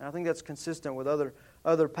 And I think that's consistent with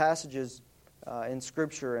other passages in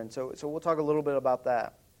Scripture. And so we'll talk a little bit about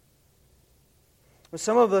that. But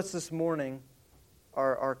some of us this morning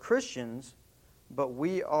are Christians, but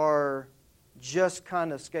we are just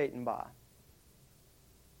kind of skating by.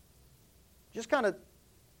 Just kind of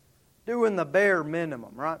doing the bare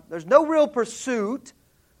minimum, right? There's no real pursuit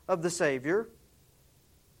of the Savior.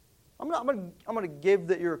 I'm going to give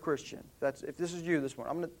that you're a Christian. If this is you this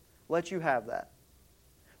morning, I'm going to let you have that.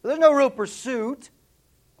 But there's no real pursuit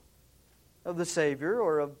of the Savior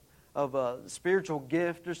or of a spiritual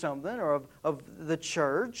gift or something, or of the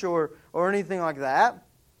church or anything like that.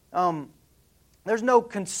 There's no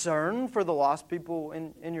concern for the lost people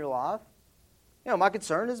in your life. My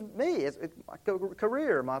concern is me. It's my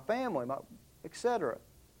career, my family, etc.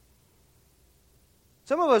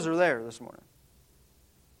 Some of us are there this morning.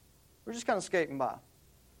 We're just kind of skating by.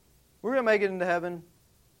 We're going to make it into heaven,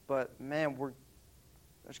 but man,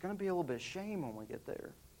 there's going to be a little bit of shame when we get there.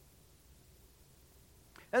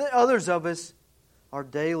 And then others of us are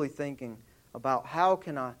daily thinking about how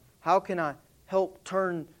can I help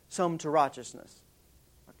turn some to righteousness,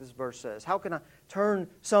 like this verse says. How can I turn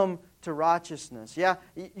some to righteousness? Yeah,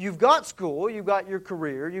 you've got school, you've got your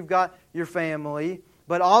career, you've got your family,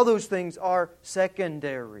 but all those things are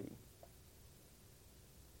secondary.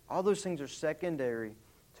 All those things are secondary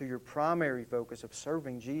to your primary focus of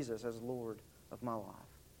serving Jesus as Lord of my life.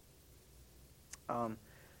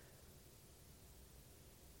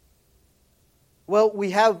 Well,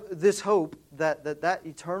 we have this hope that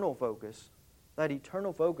eternal focus,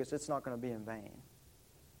 it's not going to be in vain.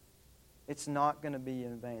 It's not going to be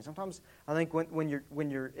in vain. Sometimes I think when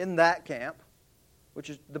you're in that camp, which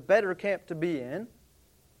is the better camp to be in,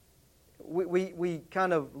 we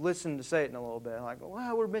kind of listen to Satan a little bit, like,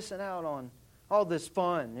 well, we're missing out on all this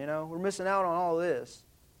fun, we're missing out on all this.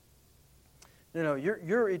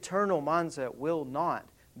 Your eternal mindset will not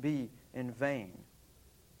be in vain.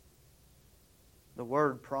 The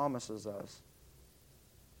Word promises us.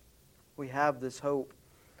 We have this hope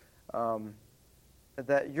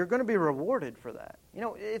that you're going to be rewarded for that.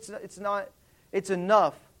 It's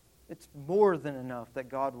enough. It's more than enough that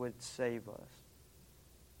God would save us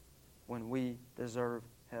when we deserve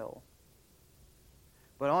hell.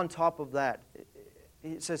 But on top of that,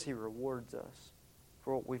 it says He rewards us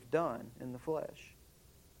for what we've done in the flesh.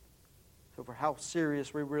 So for how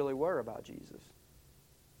serious we really were about Jesus.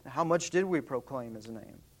 How much did we proclaim His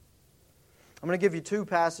name? I'm going to give you two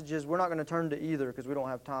passages. We're not going to turn to either because we don't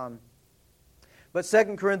have time. But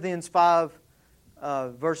 2 Corinthians 5,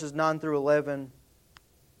 verses 9 through 11,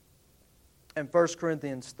 and 1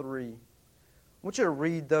 Corinthians 3. I want you to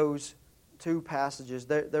read those two passages.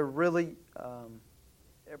 They're really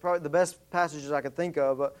probably the best passages I could think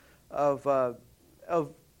of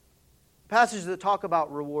passages that talk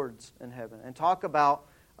about rewards in heaven and talk about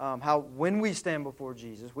how when we stand before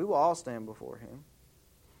Jesus, we will all stand before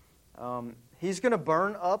Him. He's going to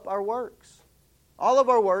burn up our works. All of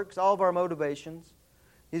our works, all of our motivations,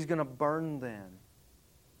 He's going to burn them.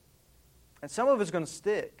 And some of it's going to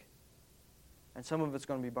stick. And some of it's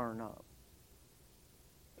going to be burned up.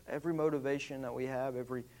 Every motivation that we have,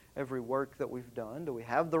 every work that we've done, do we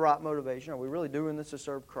have the right motivation? Are we really doing this to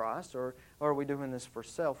serve Christ? Or are we doing this for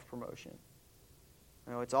self-promotion?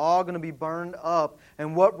 It's all going to be burned up.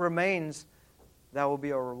 And what remains, that will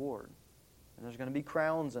be our reward. And there's going to be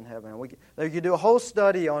crowns in heaven. We could do a whole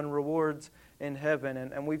study on rewards in heaven.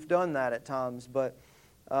 And we've done that at times. But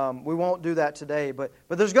we won't do that today. But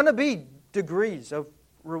there's going to be degrees of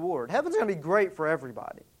reward. Heaven's going to be great for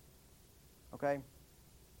everybody. Okay?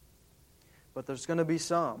 But there's going to be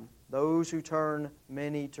some, those who turn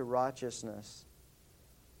many to righteousness,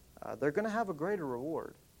 they're going to have a greater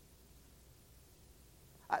reward.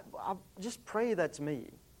 I just pray that's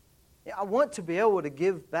me. I want to be able to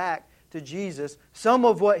give back to Jesus some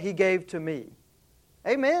of what He gave to me.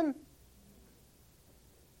 Amen?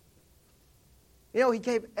 He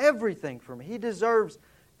gave everything for me. He deserves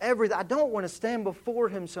everything. I don't want to stand before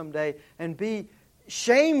Him someday and be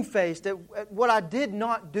shamefaced at what I did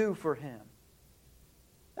not do for Him.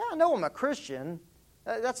 I know I'm a Christian.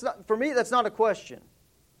 For me, that's not a question.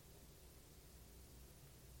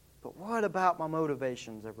 But what about my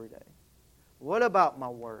motivations every day? What about my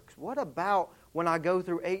works? What about when I go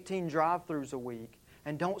through 18 drive-thrus a week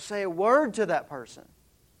and don't say a word to that person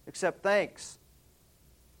except thanks?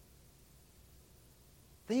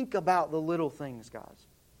 Think about the little things, guys.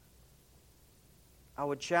 I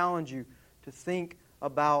would challenge you to think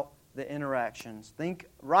about the interactions. Think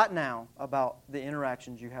right now about the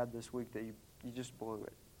interactions you had this week that you just blew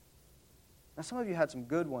it. Now, some of you had some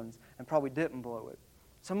good ones and probably didn't blow it.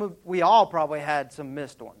 We all probably had some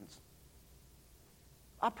missed ones.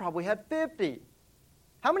 I probably had 50.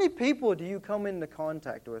 How many people do you come into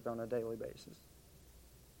contact with on a daily basis?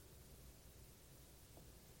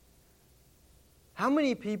 How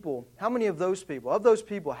many of those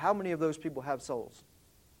people how many of those people have souls?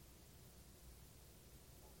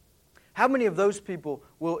 How many of those people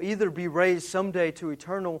will either be raised someday to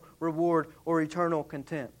eternal reward or eternal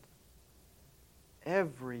contempt?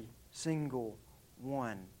 Every single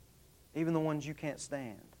one. Even the ones you can't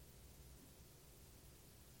stand.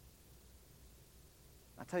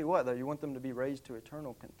 I tell you what, though, you want them to be raised to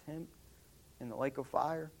eternal contempt in the lake of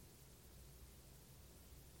fire?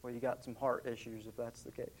 Well, you got some heart issues if that's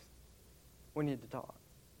the case. We need to talk.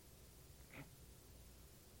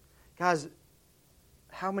 Guys,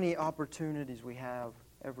 how many opportunities we have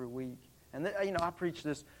every week. And I preach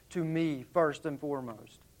this to me first and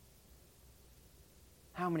foremost.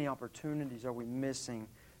 How many opportunities are we missing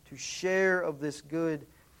to share of this good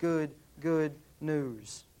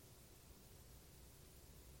news?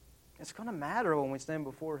 It's going to matter when we stand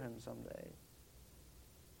before Him someday.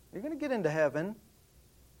 You're going to get into heaven.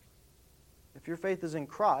 If your faith is in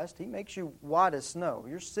Christ, He makes you white as snow.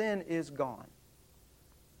 Your sin is gone.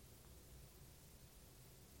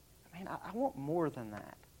 I want more than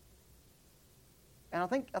that. And I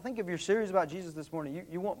think if you're serious about Jesus this morning,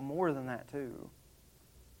 you want more than that too.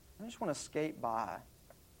 I just want to skate by.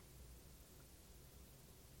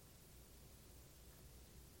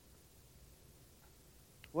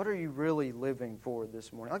 What are you really living for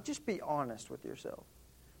this morning? Just be honest with yourself.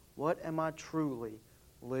 What am I truly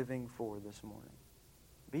living for this morning?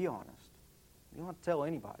 Be honest. You don't have to tell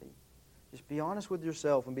anybody. Just be honest with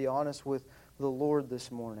yourself and be honest with the Lord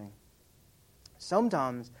this morning.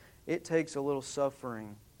 Sometimes it takes a little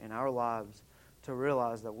suffering in our lives to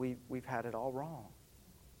realize that we've had it all wrong.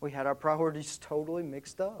 We had our priorities totally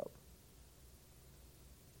mixed up.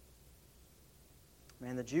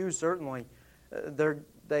 Man, the Jews certainly,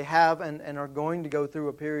 they have and are going to go through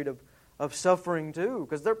a period of suffering too,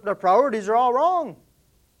 because their priorities are all wrong.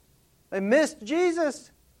 They missed Jesus.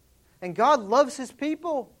 And God loves His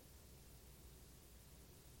people.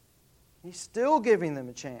 He's still giving them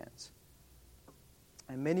a chance.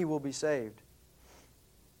 And many will be saved.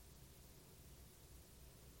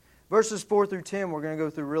 Verses 4 through 10 we're going to go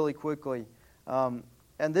through really quickly. And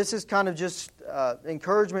this is kind of just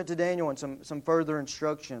encouragement to Daniel and some further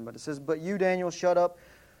instruction. But it says, "But you, Daniel, shut up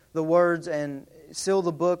the words and seal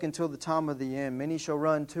the book until the time of the end. Many shall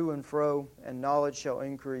run to and fro, and knowledge shall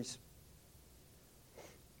increase."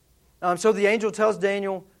 So the angel tells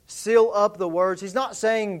Daniel, seal up the words. He's not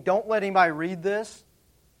saying don't let anybody read this.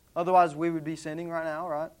 Otherwise we would be sinning right now,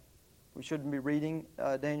 right? We shouldn't be reading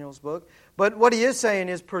Daniel's book. But what he is saying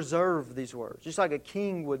is preserve these words. Just like a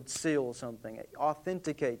king would seal something. It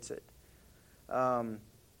authenticates it. And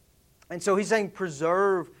so he's saying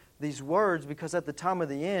preserve these words because at the time of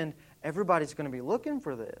the end, everybody's going to be looking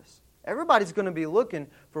for this. Everybody's going to be looking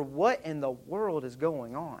for what in the world is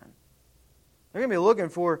going on. They're going to be looking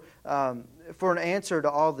for an answer to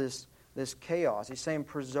all this chaos. He's saying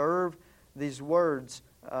preserve these words.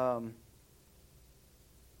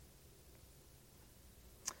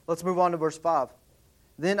 Let's move on to verse 5.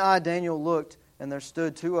 Then I, Daniel, looked, and there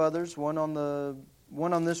stood two others, one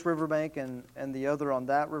on this riverbank and the other on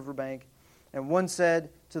that riverbank. And one said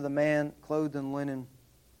to the man clothed in linen,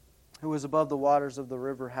 who was above the waters of the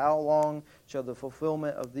river, how long shall the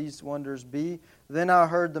fulfillment of these wonders be? Then I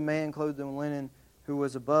heard the man clothed in linen, who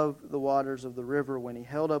was above the waters of the river, when he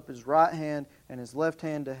held up his right hand and his left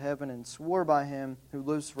hand to heaven, and swore by him who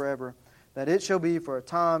lives forever, that it shall be for a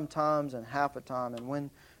time, times, and half a time. And when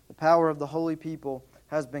the power of the holy people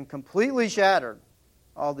has been completely shattered,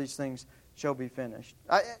 all these things shall be finished.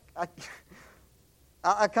 I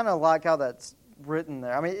kind of like how that's written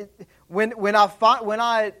there. I mean, when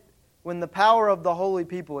the power of the holy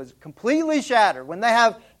people is completely shattered, when they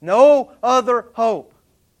have no other hope,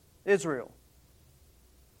 Israel.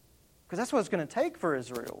 Because that's what it's going to take for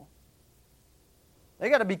Israel. They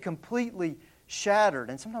got to be completely shattered.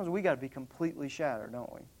 And sometimes we got to be completely shattered,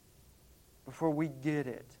 don't we? Before we get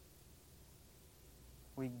it.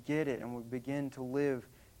 We get it and we begin to live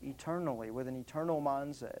eternally with an eternal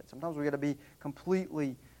mindset. Sometimes we got to be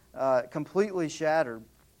completely shattered.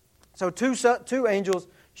 So two angels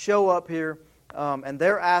show up here, and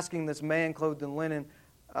they're asking this man clothed in linen,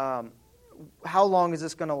 how long is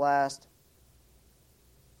this going to last?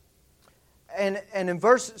 And in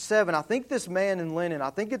verse 7, I think this man in linen, I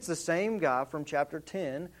think it's the same guy from chapter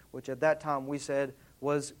 10, which at that time we said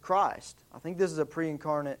was Christ. I think this is a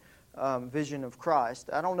pre-incarnate vision of Christ.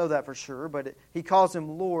 I don't know that for sure, but he calls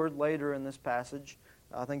him Lord later in this passage.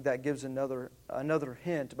 I think that gives another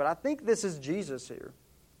hint. But I think this is Jesus here,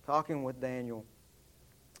 talking with Daniel.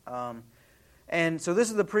 And so this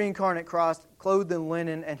is the pre-incarnate Christ, clothed in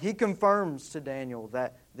linen, and he confirms to Daniel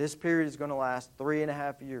that this period is going to last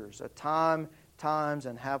 3.5 years. A time, times,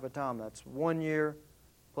 and half a time. That's 1 year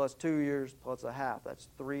plus 2 years plus a half. That's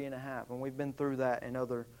 3.5. And we've been through that in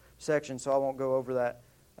other sections, so I won't go over that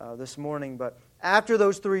this morning. But after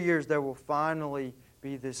those 3 years, there will finally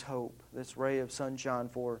be this hope, this ray of sunshine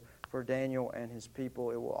for Daniel and his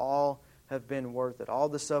people. It will all have been worth it. All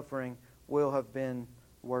the suffering will have been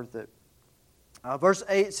worth it. Verse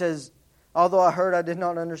 8 says, although I heard, I did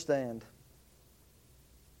not understand.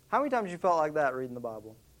 How many times you felt like that reading the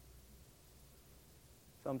Bible?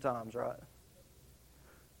 Sometimes, right?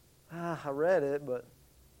 I read it, but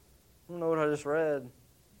I don't know what I just read.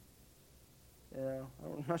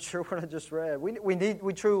 I'm not sure what I just read.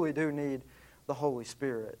 We truly do need the Holy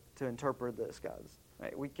Spirit to interpret this, guys.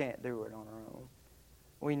 Right? We can't do it on our own.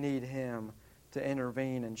 We need Him to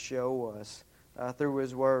intervene and show us through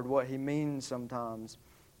His Word what He means sometimes.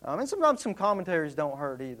 And sometimes some commentaries don't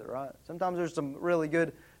hurt either, right? Sometimes there's some really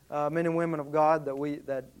good men and women of God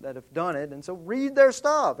that have done it, and so read their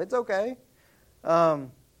stuff. It's okay. But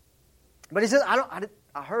he says,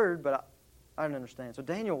 I heard, but I didn't understand. So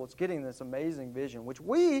Daniel was getting this amazing vision, which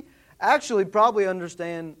we actually probably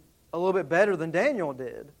understand a little bit better than Daniel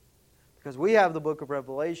did, because we have the book of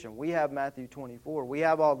Revelation. We have Matthew 24. We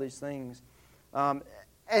have all these things.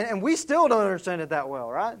 And we still don't understand it that well,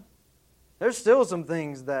 right? There's still some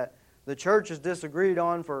things that the church has disagreed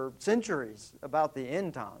on for centuries about the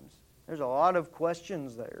end times. There's a lot of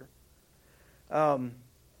questions there.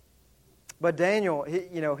 But Daniel,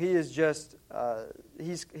 he is just,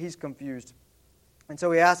 he's confused. And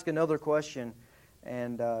so he asks another question.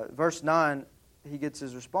 And verse 9, he gets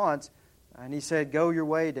his response. And he said, go your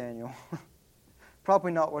way, Daniel.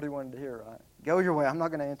 Probably not what he wanted to hear, right? Go your way. I'm not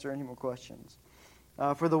going to answer any more questions.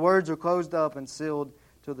 For the words are closed up and sealed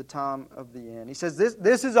till the time of the end. He says,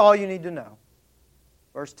 this is all you need to know.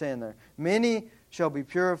 Verse 10 there. Many shall be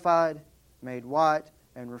purified, made white,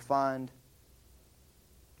 and refined.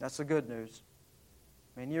 That's the good news.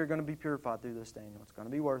 Many are going to be purified through this, Daniel. It's going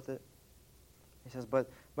to be worth it. He says,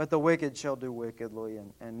 but the wicked shall do wickedly,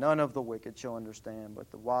 and none of the wicked shall understand, but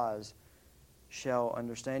the wise shall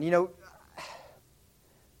understand.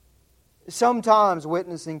 Sometimes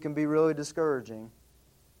witnessing can be really discouraging,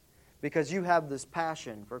 because you have this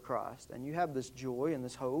passion for Christ, and you have this joy and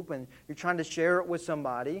this hope, and you're trying to share it with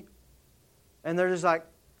somebody, and they're just like,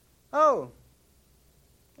 oh,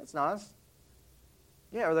 that's nice.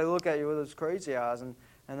 Yeah, or they look at you with those crazy eyes, and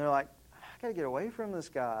they're like, I got to get away from this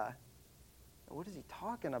guy. What is he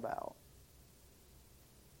talking about?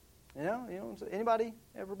 Anybody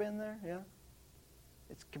ever been there? Yeah.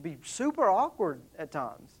 It can be super awkward at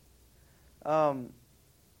times. And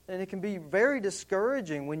it can be very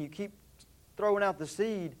discouraging when you keep throwing out the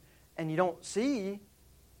seed and you don't see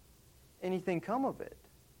anything come of it.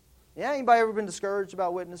 Yeah, anybody ever been discouraged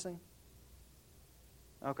about witnessing?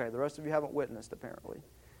 Okay, the rest of you haven't witnessed, apparently.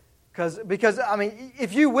 Because I mean,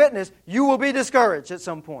 if you witness, you will be discouraged at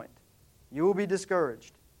some point. You will be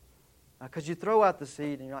discouraged. Because you throw out the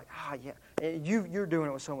seed and you're like, yeah. And you're doing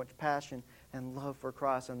it with so much passion and love for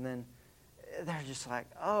Christ, and then they're just like,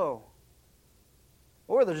 oh.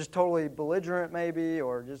 Or they're just totally belligerent maybe,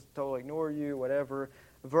 or just totally ignore you, whatever.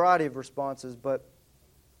 A variety of responses. But,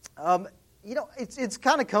 it's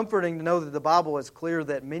kind of comforting to know that the Bible is clear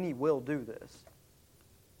that many will do this.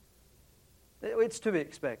 It's to be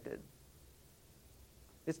expected.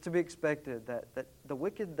 It's to be expected that the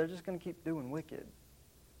wicked, they're just going to keep doing wicked.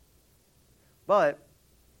 But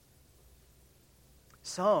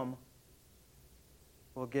some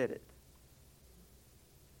will get it.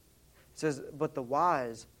 It says, but the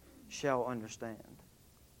wise shall understand.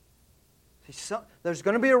 See, there's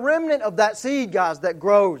going to be a remnant of that seed, guys, that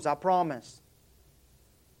grows, I promise.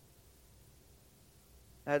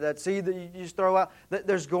 That seed that you just throw out,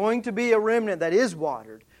 there's going to be a remnant that is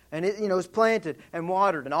watered, and it is planted and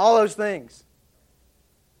watered and all those things.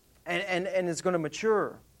 And it's going to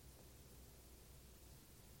mature.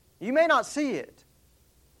 You may not see it,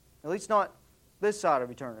 at least not this side of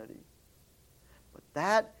eternity. But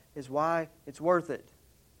that is why it's worth it.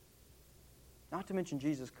 Not to mention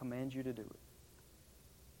Jesus commands you to do it.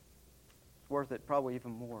 It's worth it probably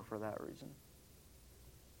even more for that reason.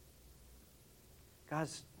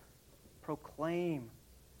 Guys, proclaim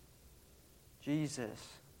Jesus.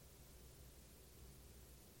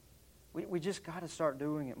 We just got to start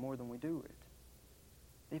doing it more than we do it.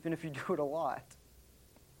 Even if you do it a lot.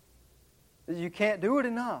 You can't do it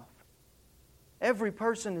enough. Every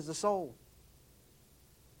person is a soul.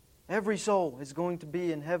 Every soul is going to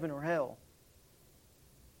be in heaven or hell.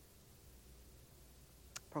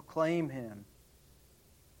 Proclaim Him.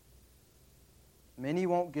 Many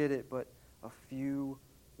won't get it, but a few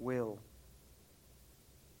will.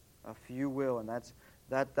 A few will, and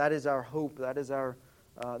that is our hope. That's our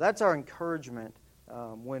encouragement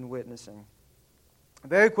when witnessing.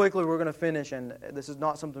 Very quickly, we're going to finish, and this is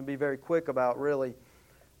not something to be very quick about, really,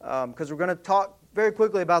 because we're going to talk very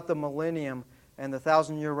quickly about the millennium and the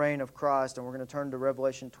 1,000-year reign of Christ, and we're going to turn to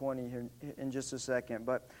Revelation 20 here in just a second.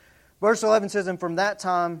 But verse 11 says, and from that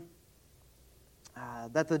time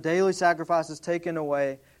that the daily sacrifice is taken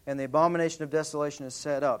away, and the abomination of desolation is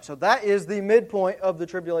set up. So that is the midpoint of the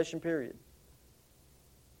tribulation period.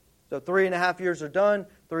 So 3.5 years are done,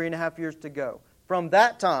 3.5 years to go. From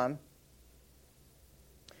that time,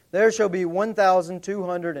 there shall be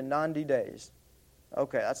 1,290 days.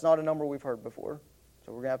 Okay, that's not a number we've heard before.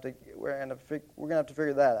 So we're going to have to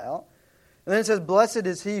figure that out. And then it says, blessed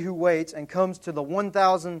is he who waits and comes to the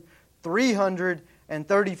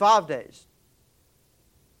 1,335 days.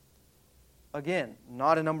 Again,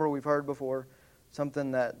 not a number we've heard before.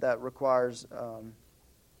 Something that requires,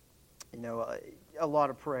 a lot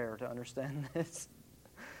of prayer to understand this.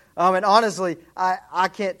 And honestly, I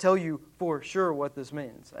can't tell you for sure what this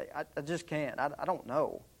means. I just can't. I don't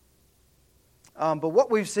know. But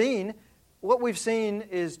what we've seen is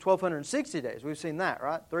 1,260 days. We've seen that,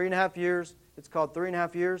 right? 3.5 years. It's called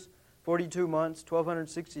 3.5 years, 42 months,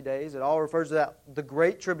 1,260 days. It all refers to that, the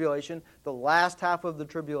Great Tribulation, the last half of the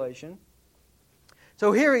tribulation.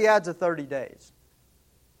 So here he adds a 30 days.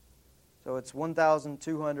 So it's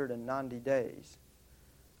 1,290 days.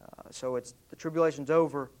 So it's the tribulation's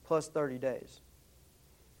over plus 30 days.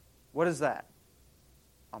 What is that?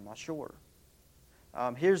 I'm not sure.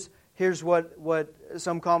 Here's what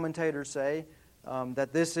some commentators say,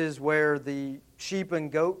 that this is where the sheep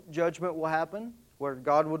and goat judgment will happen, where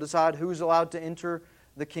God will decide who's allowed to enter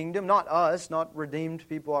the kingdom. Not us, not redeemed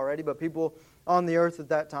people already, but people on the earth at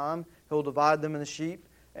that time. He'll divide them in the sheep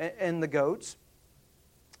and the goats.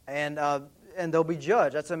 And they'll be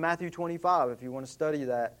judged. That's in Matthew 25 if you want to study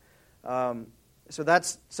that. So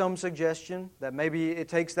that's some suggestion that maybe it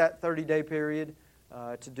takes that 30-day period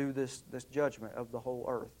to do this judgment of the whole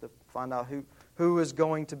earth, to find out who is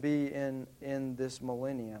going to be in this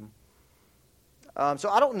millennium. So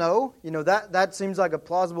I don't know. That seems like a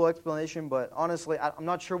plausible explanation, but honestly, I'm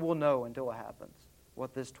not sure we'll know until it happens,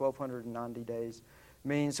 what this 1,290 days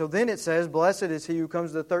means. So then it says, blessed is he who comes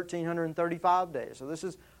to the 1,335 days. So this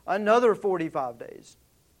is another 45 days.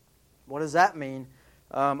 What does that mean?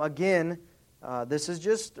 Again, this is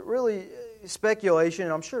just really speculation,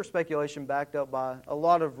 and I'm sure speculation backed up by a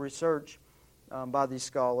lot of research by these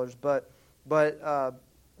scholars. But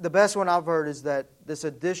the best one I've heard is that this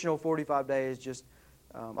additional 45 days just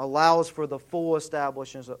allows for the full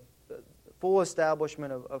establishment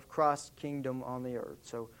of Christ's kingdom on the earth.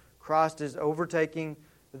 So Christ is overtaking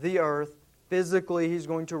the earth. Physically, He's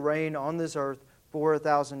going to reign on this earth for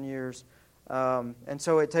 1,000 years. And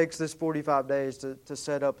so it takes this 45 days to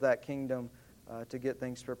set up that kingdom, to get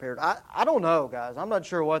things prepared. I don't know, guys. I'm not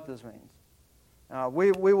sure what this means.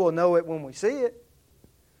 We will know it when we see it.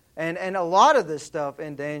 And a lot of this stuff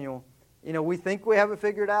in Daniel, we think we have it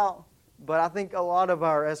figured out, but I think a lot of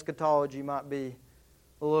our eschatology might be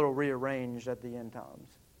a little rearranged at the end times.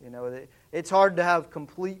 It's hard to have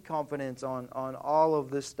complete confidence on all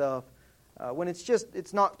of this stuff when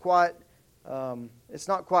it's not quite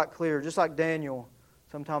clear. Just like Daniel,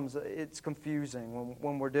 sometimes it's confusing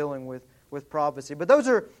when we're dealing with prophecy. But those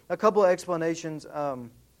are a couple of explanations.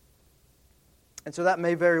 And so that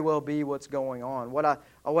may very well be what's going on. What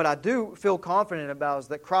I do feel confident about is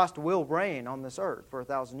that Christ will reign on this earth for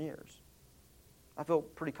 1,000 years. I feel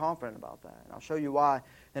pretty confident about that. And I'll show you why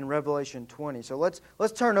in Revelation 20. So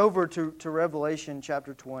let's turn over to Revelation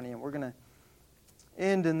chapter 20. And we're going to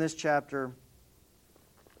end in this chapter.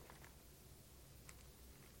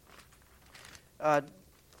 The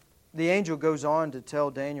angel goes on to tell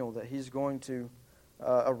Daniel that he's going to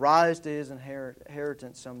arise to his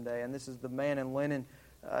inheritance someday, and this is the man in linen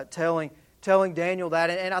telling Daniel that.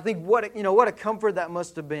 And I think what a comfort that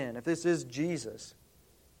must have been if this is Jesus,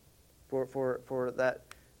 for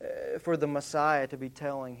the Messiah to be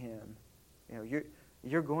telling him,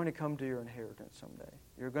 you're going to come to your inheritance someday.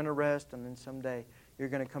 You're going to rest, and then someday you're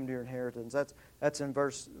going to come to your inheritance. That's in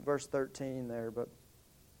verse 13 there. But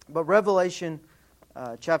Revelation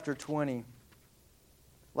chapter 20.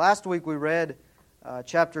 Last week we read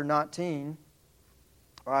chapter 19,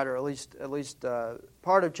 right, or at least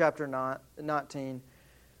part of chapter 19,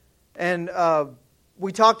 and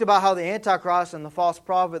we talked about how the Antichrist and the false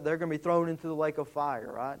prophet, they're going to be thrown into the lake of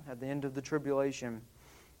fire, right, at the end of the tribulation.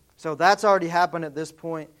 So that's already happened at this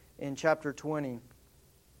point in chapter 20.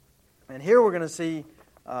 And here we're going to see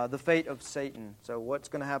the fate of Satan. So what's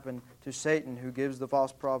going to happen to Satan, who gives the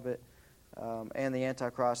false prophet and the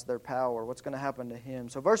Antichrist their power? What's going to happen to him?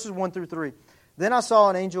 So verses 1 through 3. Then I saw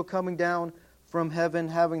an angel coming down from heaven,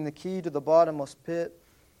 having the key to the bottomless pit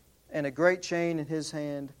and a great chain in his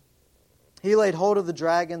hand. He laid hold of the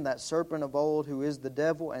dragon, that serpent of old, who is the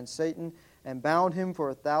devil and Satan, and bound him for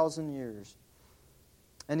 1,000 years.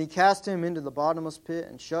 And he cast him into the bottomless pit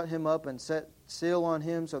and shut him up and set seal on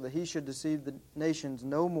him, so that he should deceive the nations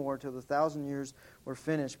no more till the 1,000 years were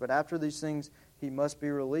finished. But after these things he must be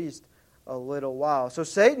released a little while. So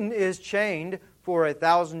Satan is chained for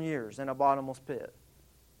 1,000 years in a bottomless pit.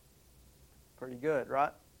 Pretty good,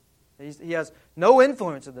 right? He has no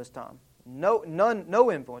influence at this time. No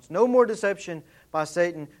influence. No more deception by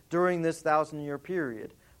Satan during this 1,000-year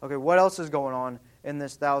period. Okay, what else is going on in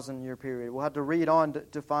this 1,000-year period? We'll have to read on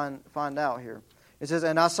to find out here. It says,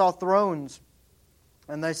 "And I saw thrones,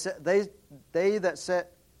 and they sat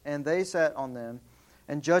on them,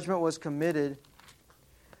 and judgment was committed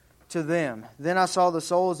to them. Then I saw the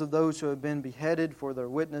souls of those who had been beheaded for their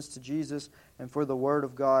witness to Jesus and for the word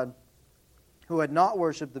of God, who had not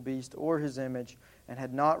worshipped the beast or his image, and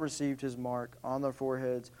had not received his mark on their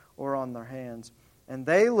foreheads or on their hands. And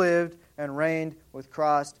they lived and reigned with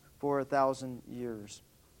Christ for 1,000 years."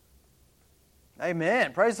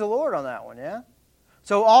 Amen. Praise the Lord on that one, yeah?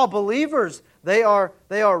 So all believers, they are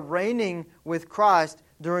reigning with Christ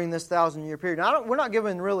during this 1,000-year period. Now, we're not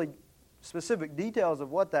given really specific details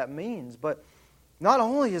of what that means, but not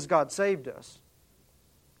only has God saved us,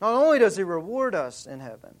 not only does He reward us in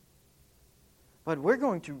heaven, but we're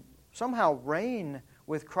going to somehow reign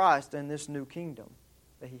with Christ in this new kingdom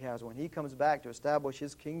that He has. When He comes back to establish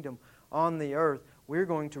His kingdom on the earth, we're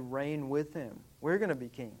going to reign with Him. We're going to be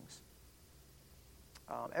kings.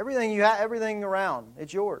 Everything you have, everything around,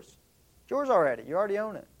 it's yours. It's yours already. You already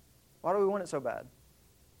own it. Why do we want it so bad?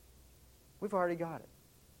 We've already got it.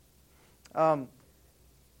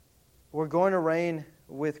 We're going to reign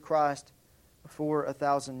with Christ for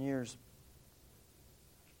 1,000 years.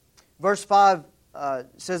 Verse 5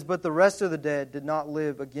 says, "But the rest of the dead did not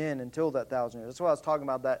live again until that 1,000 years." That's why I was talking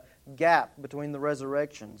about that gap between the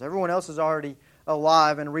resurrections. Everyone else is already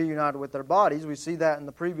alive and reunited with their bodies. We see that in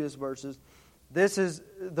the previous verses. This is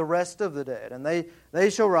the rest of the dead, and they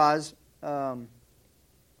shall rise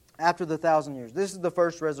after the 1,000 years. This is the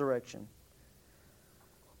first resurrection.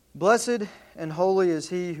 "Blessed and holy is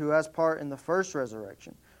he who has part in the first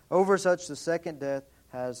resurrection. Over such the second death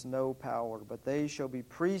has no power, but they shall be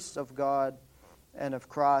priests of God and of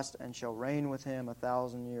Christ, and shall reign with Him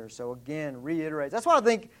 1,000 years." So again, reiterates. That's why I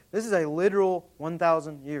think this is a literal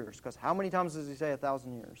 1,000 years. Because how many times does He say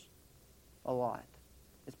 1,000 years? A lot.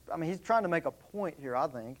 he's trying to make a point here, I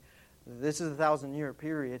think. This is a 1,000-year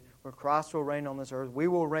period where Christ will reign on this earth. We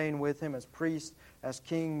will reign with him as priests, as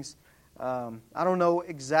kings. I don't know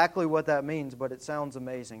exactly what that means, but it sounds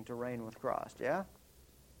amazing to reign with Christ, yeah?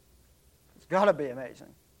 It's got to be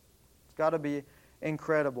amazing. It's got to be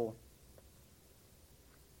incredible.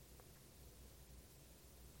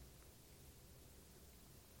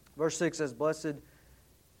 Verse 6 says, "Blessed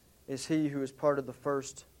is he who is part of the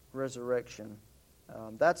first resurrection."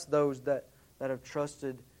 That's those that have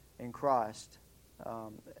trusted in Christ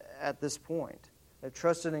at this point. They've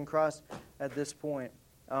trusted in Christ at this point,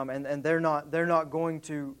 and they're not going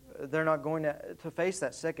to face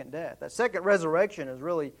that second death. That second resurrection is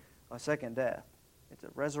really a second death. It's a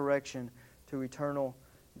resurrection to eternal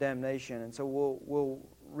damnation, and so we'll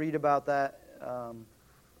read about that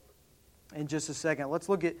in just a second. Let's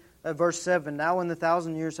look at verse 7. "Now when the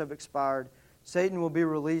 1,000 years have expired, Satan will be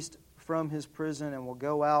released from his prison and will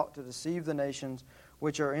go out to deceive the nations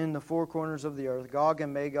which are in the four corners of the earth, Gog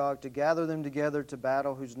and Magog, to gather them together to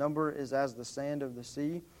battle, whose number is as the sand of the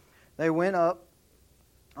sea. They went up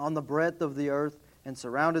on the breadth of the earth and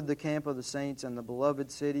surrounded the camp of the saints and the beloved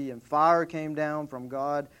city, and fire came down from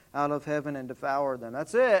God out of heaven and devoured them."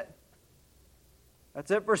 That's it.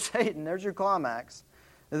 That's it for Satan. There's your climax.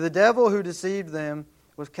 "The devil who deceived them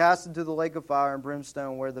was cast into the lake of fire and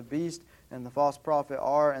brimstone, where the beast and the false prophet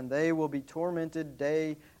are, and they will be tormented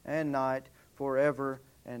day and night forever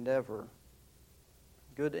and ever."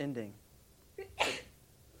 Good ending.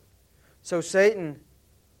 So Satan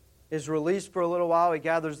is released for a little while. He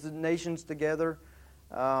gathers the nations together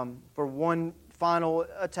for one final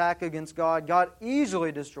attack against God. God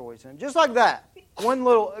easily destroys him. Just like that.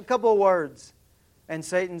 A couple of words. And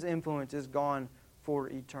Satan's influence is gone for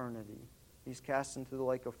eternity. He's cast into the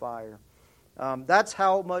lake of fire. That's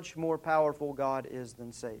how much more powerful God is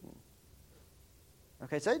than Satan.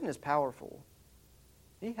 Okay, Satan is powerful.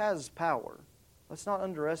 He has power. Let's not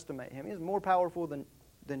underestimate him. He is more powerful than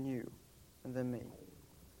you and than me.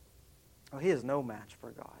 Oh, he is no match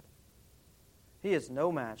for God. He is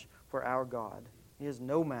no match for our God. He is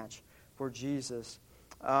no match for Jesus.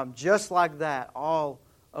 Just like that, all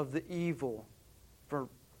of the evil for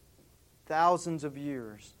thousands of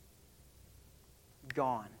years,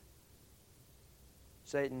 gone.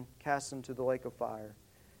 Satan casts him to the lake of fire,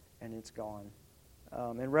 and it's gone.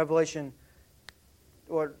 In Revelation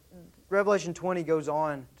 20 goes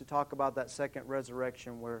on to talk about that second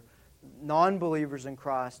resurrection, where non-believers in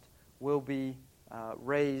Christ will be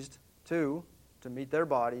raised to meet their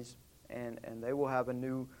bodies, and they will have a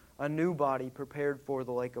new body prepared for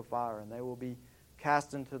the lake of fire, and they will be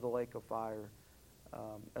cast into the lake of fire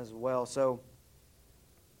as well. So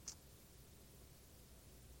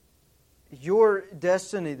your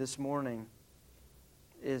destiny this morning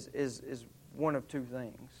is one of two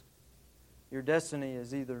things. Your destiny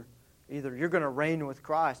is either you're going to reign with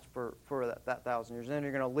Christ for that 1,000 years, and then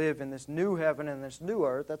you're going to live in this new heaven and this new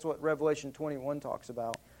earth. That's what Revelation 21 talks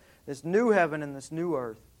about. This new heaven and this new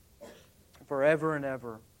earth forever and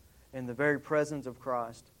ever in the very presence of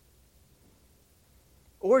Christ.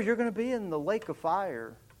 Or you're going to be in the lake of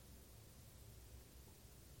fire.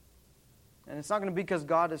 And it's not going to be because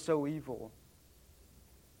God is so evil.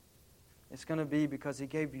 It's going to be because He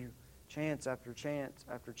gave you chance after chance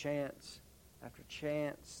after chance after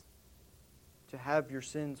chance to have your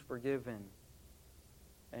sins forgiven,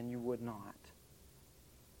 and you would not.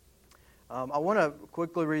 I want to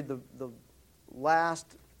quickly read the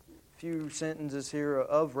last few sentences here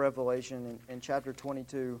of Revelation in chapter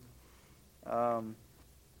 22. And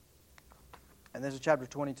this is chapter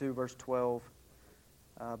 22, verse 12.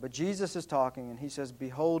 But Jesus is talking, and He says,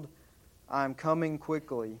 "Behold, I am coming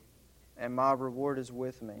quickly, and my reward is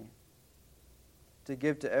with me, to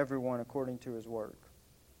give to everyone according to his work."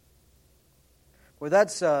 Well,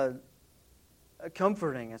 that's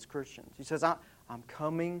comforting as Christians. He says, I'm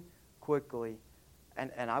coming quickly,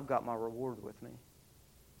 and I've got my reward with me.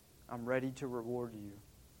 I'm ready to reward you.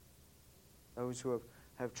 Those who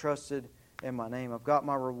have trusted in my name, I've got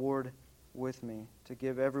my reward with me, to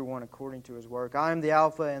give everyone according to his work. I am the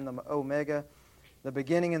Alpha and the Omega, the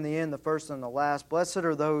beginning and the end, the first and the last. Blessed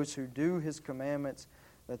are those who do His commandments,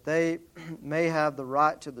 that they may have the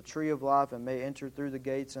right to the tree of life and may enter through the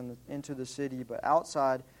gates and into the city. But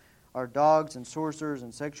outside are dogs and sorcerers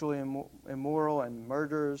and sexually immoral and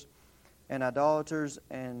murderers and idolaters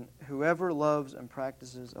and whoever loves and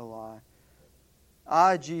practices a lie.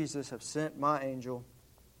 I, Jesus, have sent my angel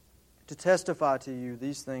to testify to you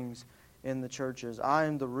these things in the churches. I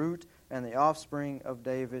am the root and the offspring of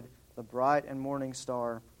David, the bright and morning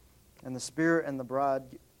star. And the Spirit and the bride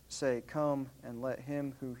say, "Come," and let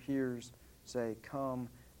him who hears say, "Come,"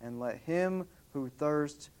 and let him who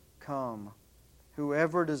thirsts come.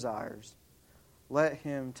 Whoever desires, let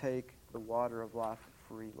him take the water of life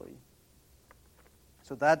freely.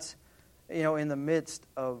 So that's, in the midst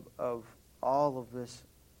of all of this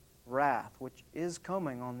wrath, which is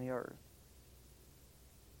coming on the earth,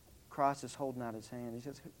 Christ is holding out his hand. He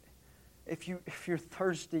says, if you're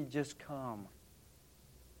thirsty, just come.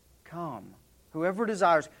 Come. Whoever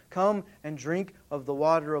desires, come and drink of the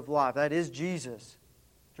water of life. That is Jesus.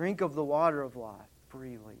 Drink of the water of life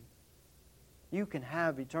freely. You can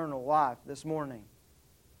have eternal life this morning.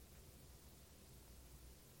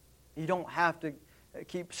 You don't have to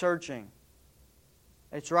keep searching.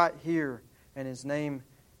 It's right here, and His name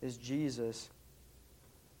is Jesus.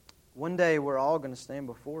 One day we're all going to stand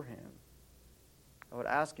before Him. I would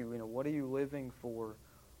ask you, what are you living for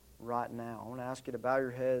right now? I want to ask you to bow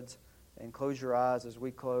your heads and close your eyes as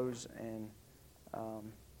we close. And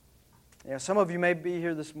some of you may be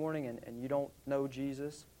here this morning and you don't know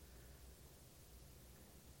Jesus.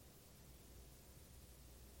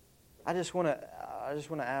 I just want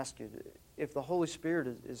to ask you, if the Holy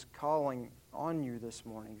Spirit is calling on you this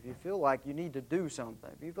morning, if you feel like you need to do something,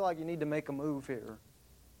 if you feel like you need to make a move here,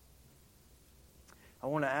 I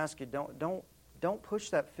want to ask you, don't push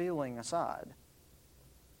that feeling aside.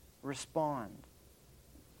 Respond.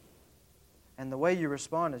 And the way you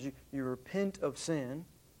respond is you repent of sin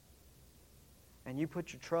and you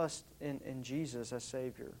put your trust in Jesus as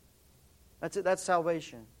Savior. That's it. That's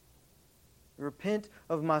salvation. Repent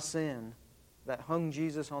of my sin that hung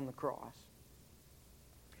Jesus on the cross.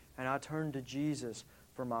 And I turn to Jesus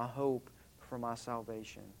for my hope, for my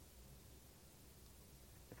salvation.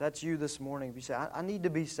 If that's you this morning, if you say, I need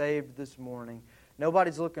to be saved this morning,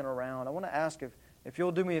 nobody's looking around, I want to ask if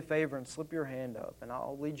you'll do me a favor and slip your hand up, and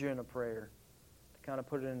I'll lead you in a prayer to kind of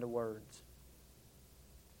put it into words.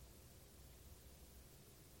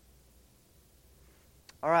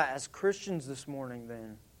 All right, as Christians this morning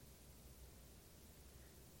then,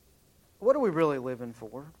 what are we really living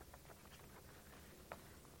for?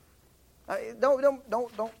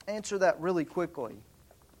 Don't answer that really quickly.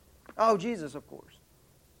 Oh, Jesus, of course.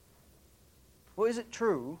 Well, is it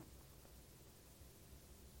true?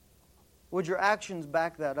 Would your actions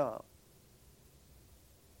back that up?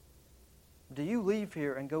 Do you leave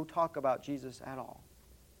here and go talk about Jesus at all?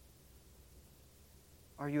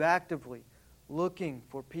 Are you actively looking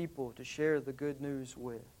for people to share the good news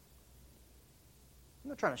with? I'm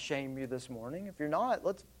not trying to shame you this morning. If you're not,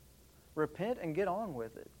 let's repent and get on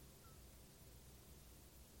with it.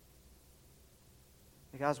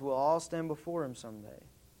 Because we'll all stand before Him someday.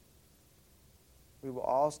 We will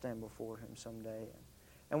all stand before Him someday.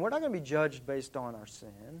 And we're not going to be judged based on our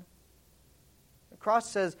sin.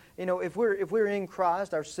 Christ says, if we're in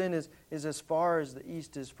Christ, our sin is as far as the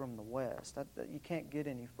east is from the west. That you can't get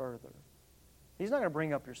any further. He's not going to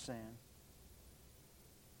bring up your sin.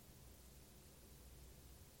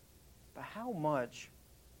 But how much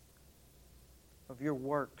of your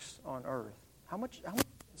works on earth, how much can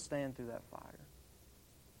stand through that fire?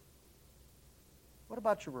 What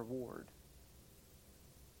about your reward?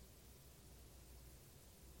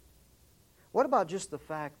 What about just the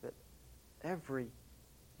fact that every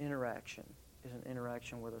interaction is an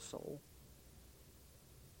interaction with a soul?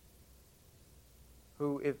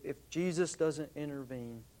 Who, if Jesus doesn't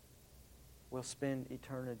intervene, will spend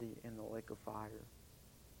eternity in the lake of fire,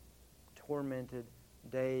 tormented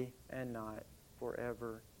day and night,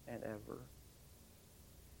 forever and ever.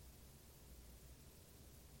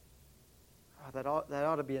 Oh, that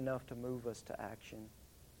ought to be enough to move us to action.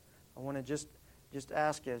 I want to just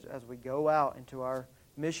ask you, as we go out into our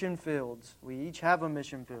mission fields, we each have a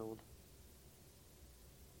mission field.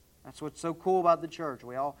 That's what's so cool about the church.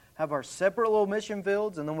 We all have our separate little mission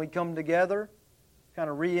fields, and then we come together, kind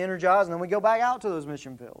of re-energize, and then we go back out to those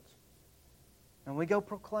mission fields. And we go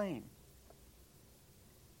proclaim.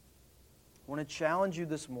 I want to challenge you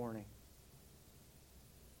this morning.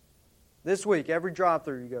 This week, every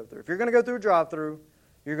drive-thru you go through. If you're going to go through a drive-thru,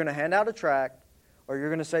 you're going to hand out a tract, or you're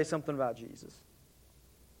going to say something about Jesus.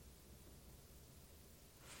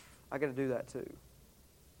 I got to do that too.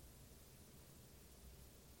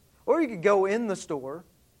 Or you could go in the store,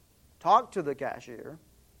 talk to the cashier,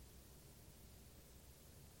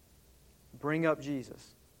 bring up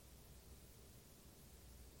Jesus.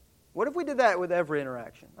 What if we did that with every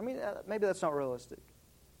interaction? I mean, maybe that's not realistic.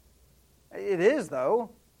 It is,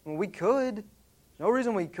 though. I mean, we could. There's no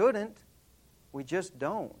reason we couldn't. We just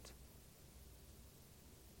don't.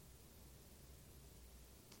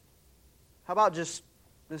 How about just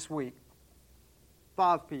this week?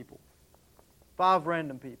 5 people. 5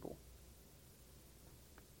 random people.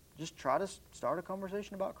 just try to start a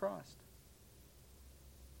conversation about Christ.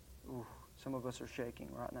 Ooh, some of us are shaking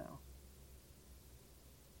right now.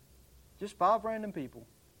 Just 5 random people.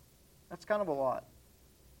 That's kind of a lot.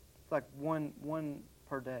 It's like one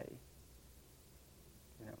per day.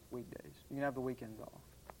 Weekdays. You can have the weekends off.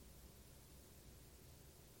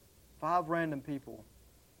 5 random people.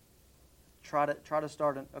 Try to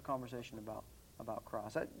start a conversation about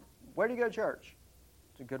Christ. Where do you go to church?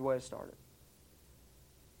 It's a good way to start it.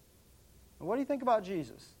 And what do you think about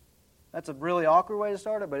Jesus? That's a really awkward way to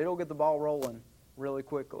start it, but it'll get the ball rolling really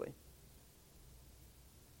quickly.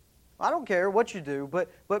 I don't care what you do, but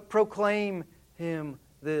proclaim Him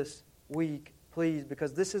this week, please,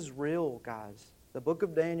 because this is real, guys. The book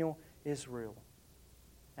of Daniel is real.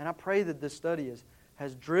 And I pray that this study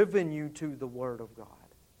has driven you to the Word of God.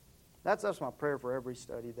 That's my prayer for every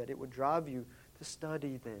study, that it would drive you to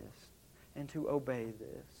study this and to obey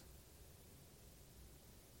this.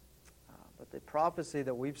 But the prophecy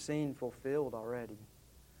that we've seen fulfilled already,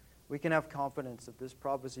 we can have confidence that this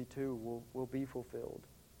prophecy too will be fulfilled.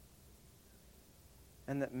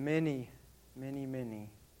 And that many, many, many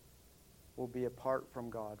will be apart from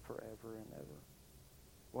God forever and ever.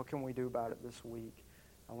 What can we do about it this week?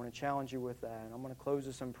 I want to challenge you with that. And I'm going to close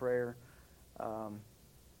this in prayer. And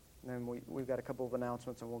then we've got a couple of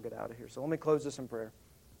announcements and we'll get out of here. So let me close this in prayer.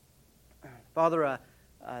 Father,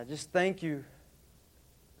 I just thank you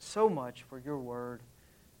so much for your word.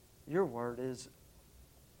 Your word is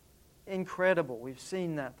incredible. We've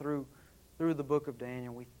seen that through the book of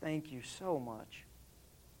Daniel. We thank you so much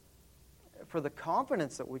for the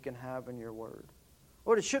confidence that we can have in your word.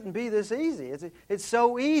 Lord, it shouldn't be this easy. It's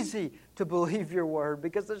so easy to believe your word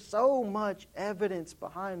because there's so much evidence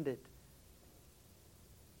behind it.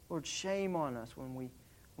 Lord, shame on us when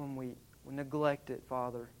we neglect it,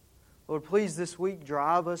 Father. Lord, please this week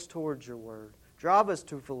drive us towards your word. Drive us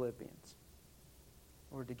to Philippians.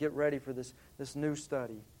 Lord, to get ready for this new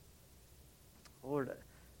study. Lord,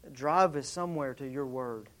 drive us somewhere to your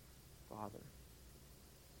word, Father.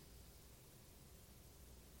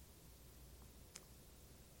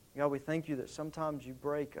 God, we thank you that sometimes you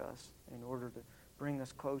break us in order to bring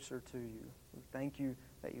us closer to you. We thank you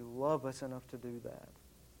that you love us enough to do that.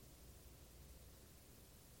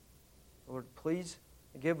 Lord, please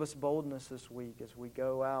give us boldness this week as we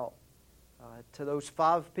go out to those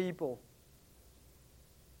 5 people.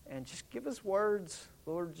 And just give us words.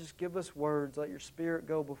 Lord, just give us words. Let your Spirit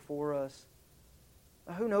go before us.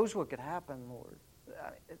 Who knows what could happen, Lord?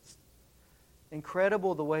 It's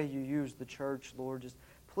incredible the way you use the church, Lord. Just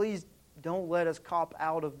please don't let us cop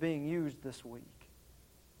out of being used this week.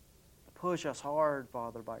 Push us hard,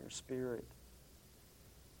 Father, by your Spirit.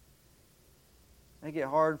 Make it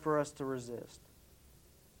hard for us to resist.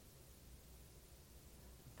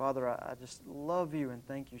 Father, I just love you and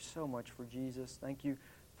thank you so much for Jesus. Thank you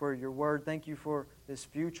for your word. Thank you for this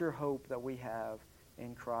future hope that we have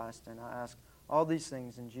in Christ. And I ask all these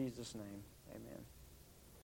things in Jesus' name.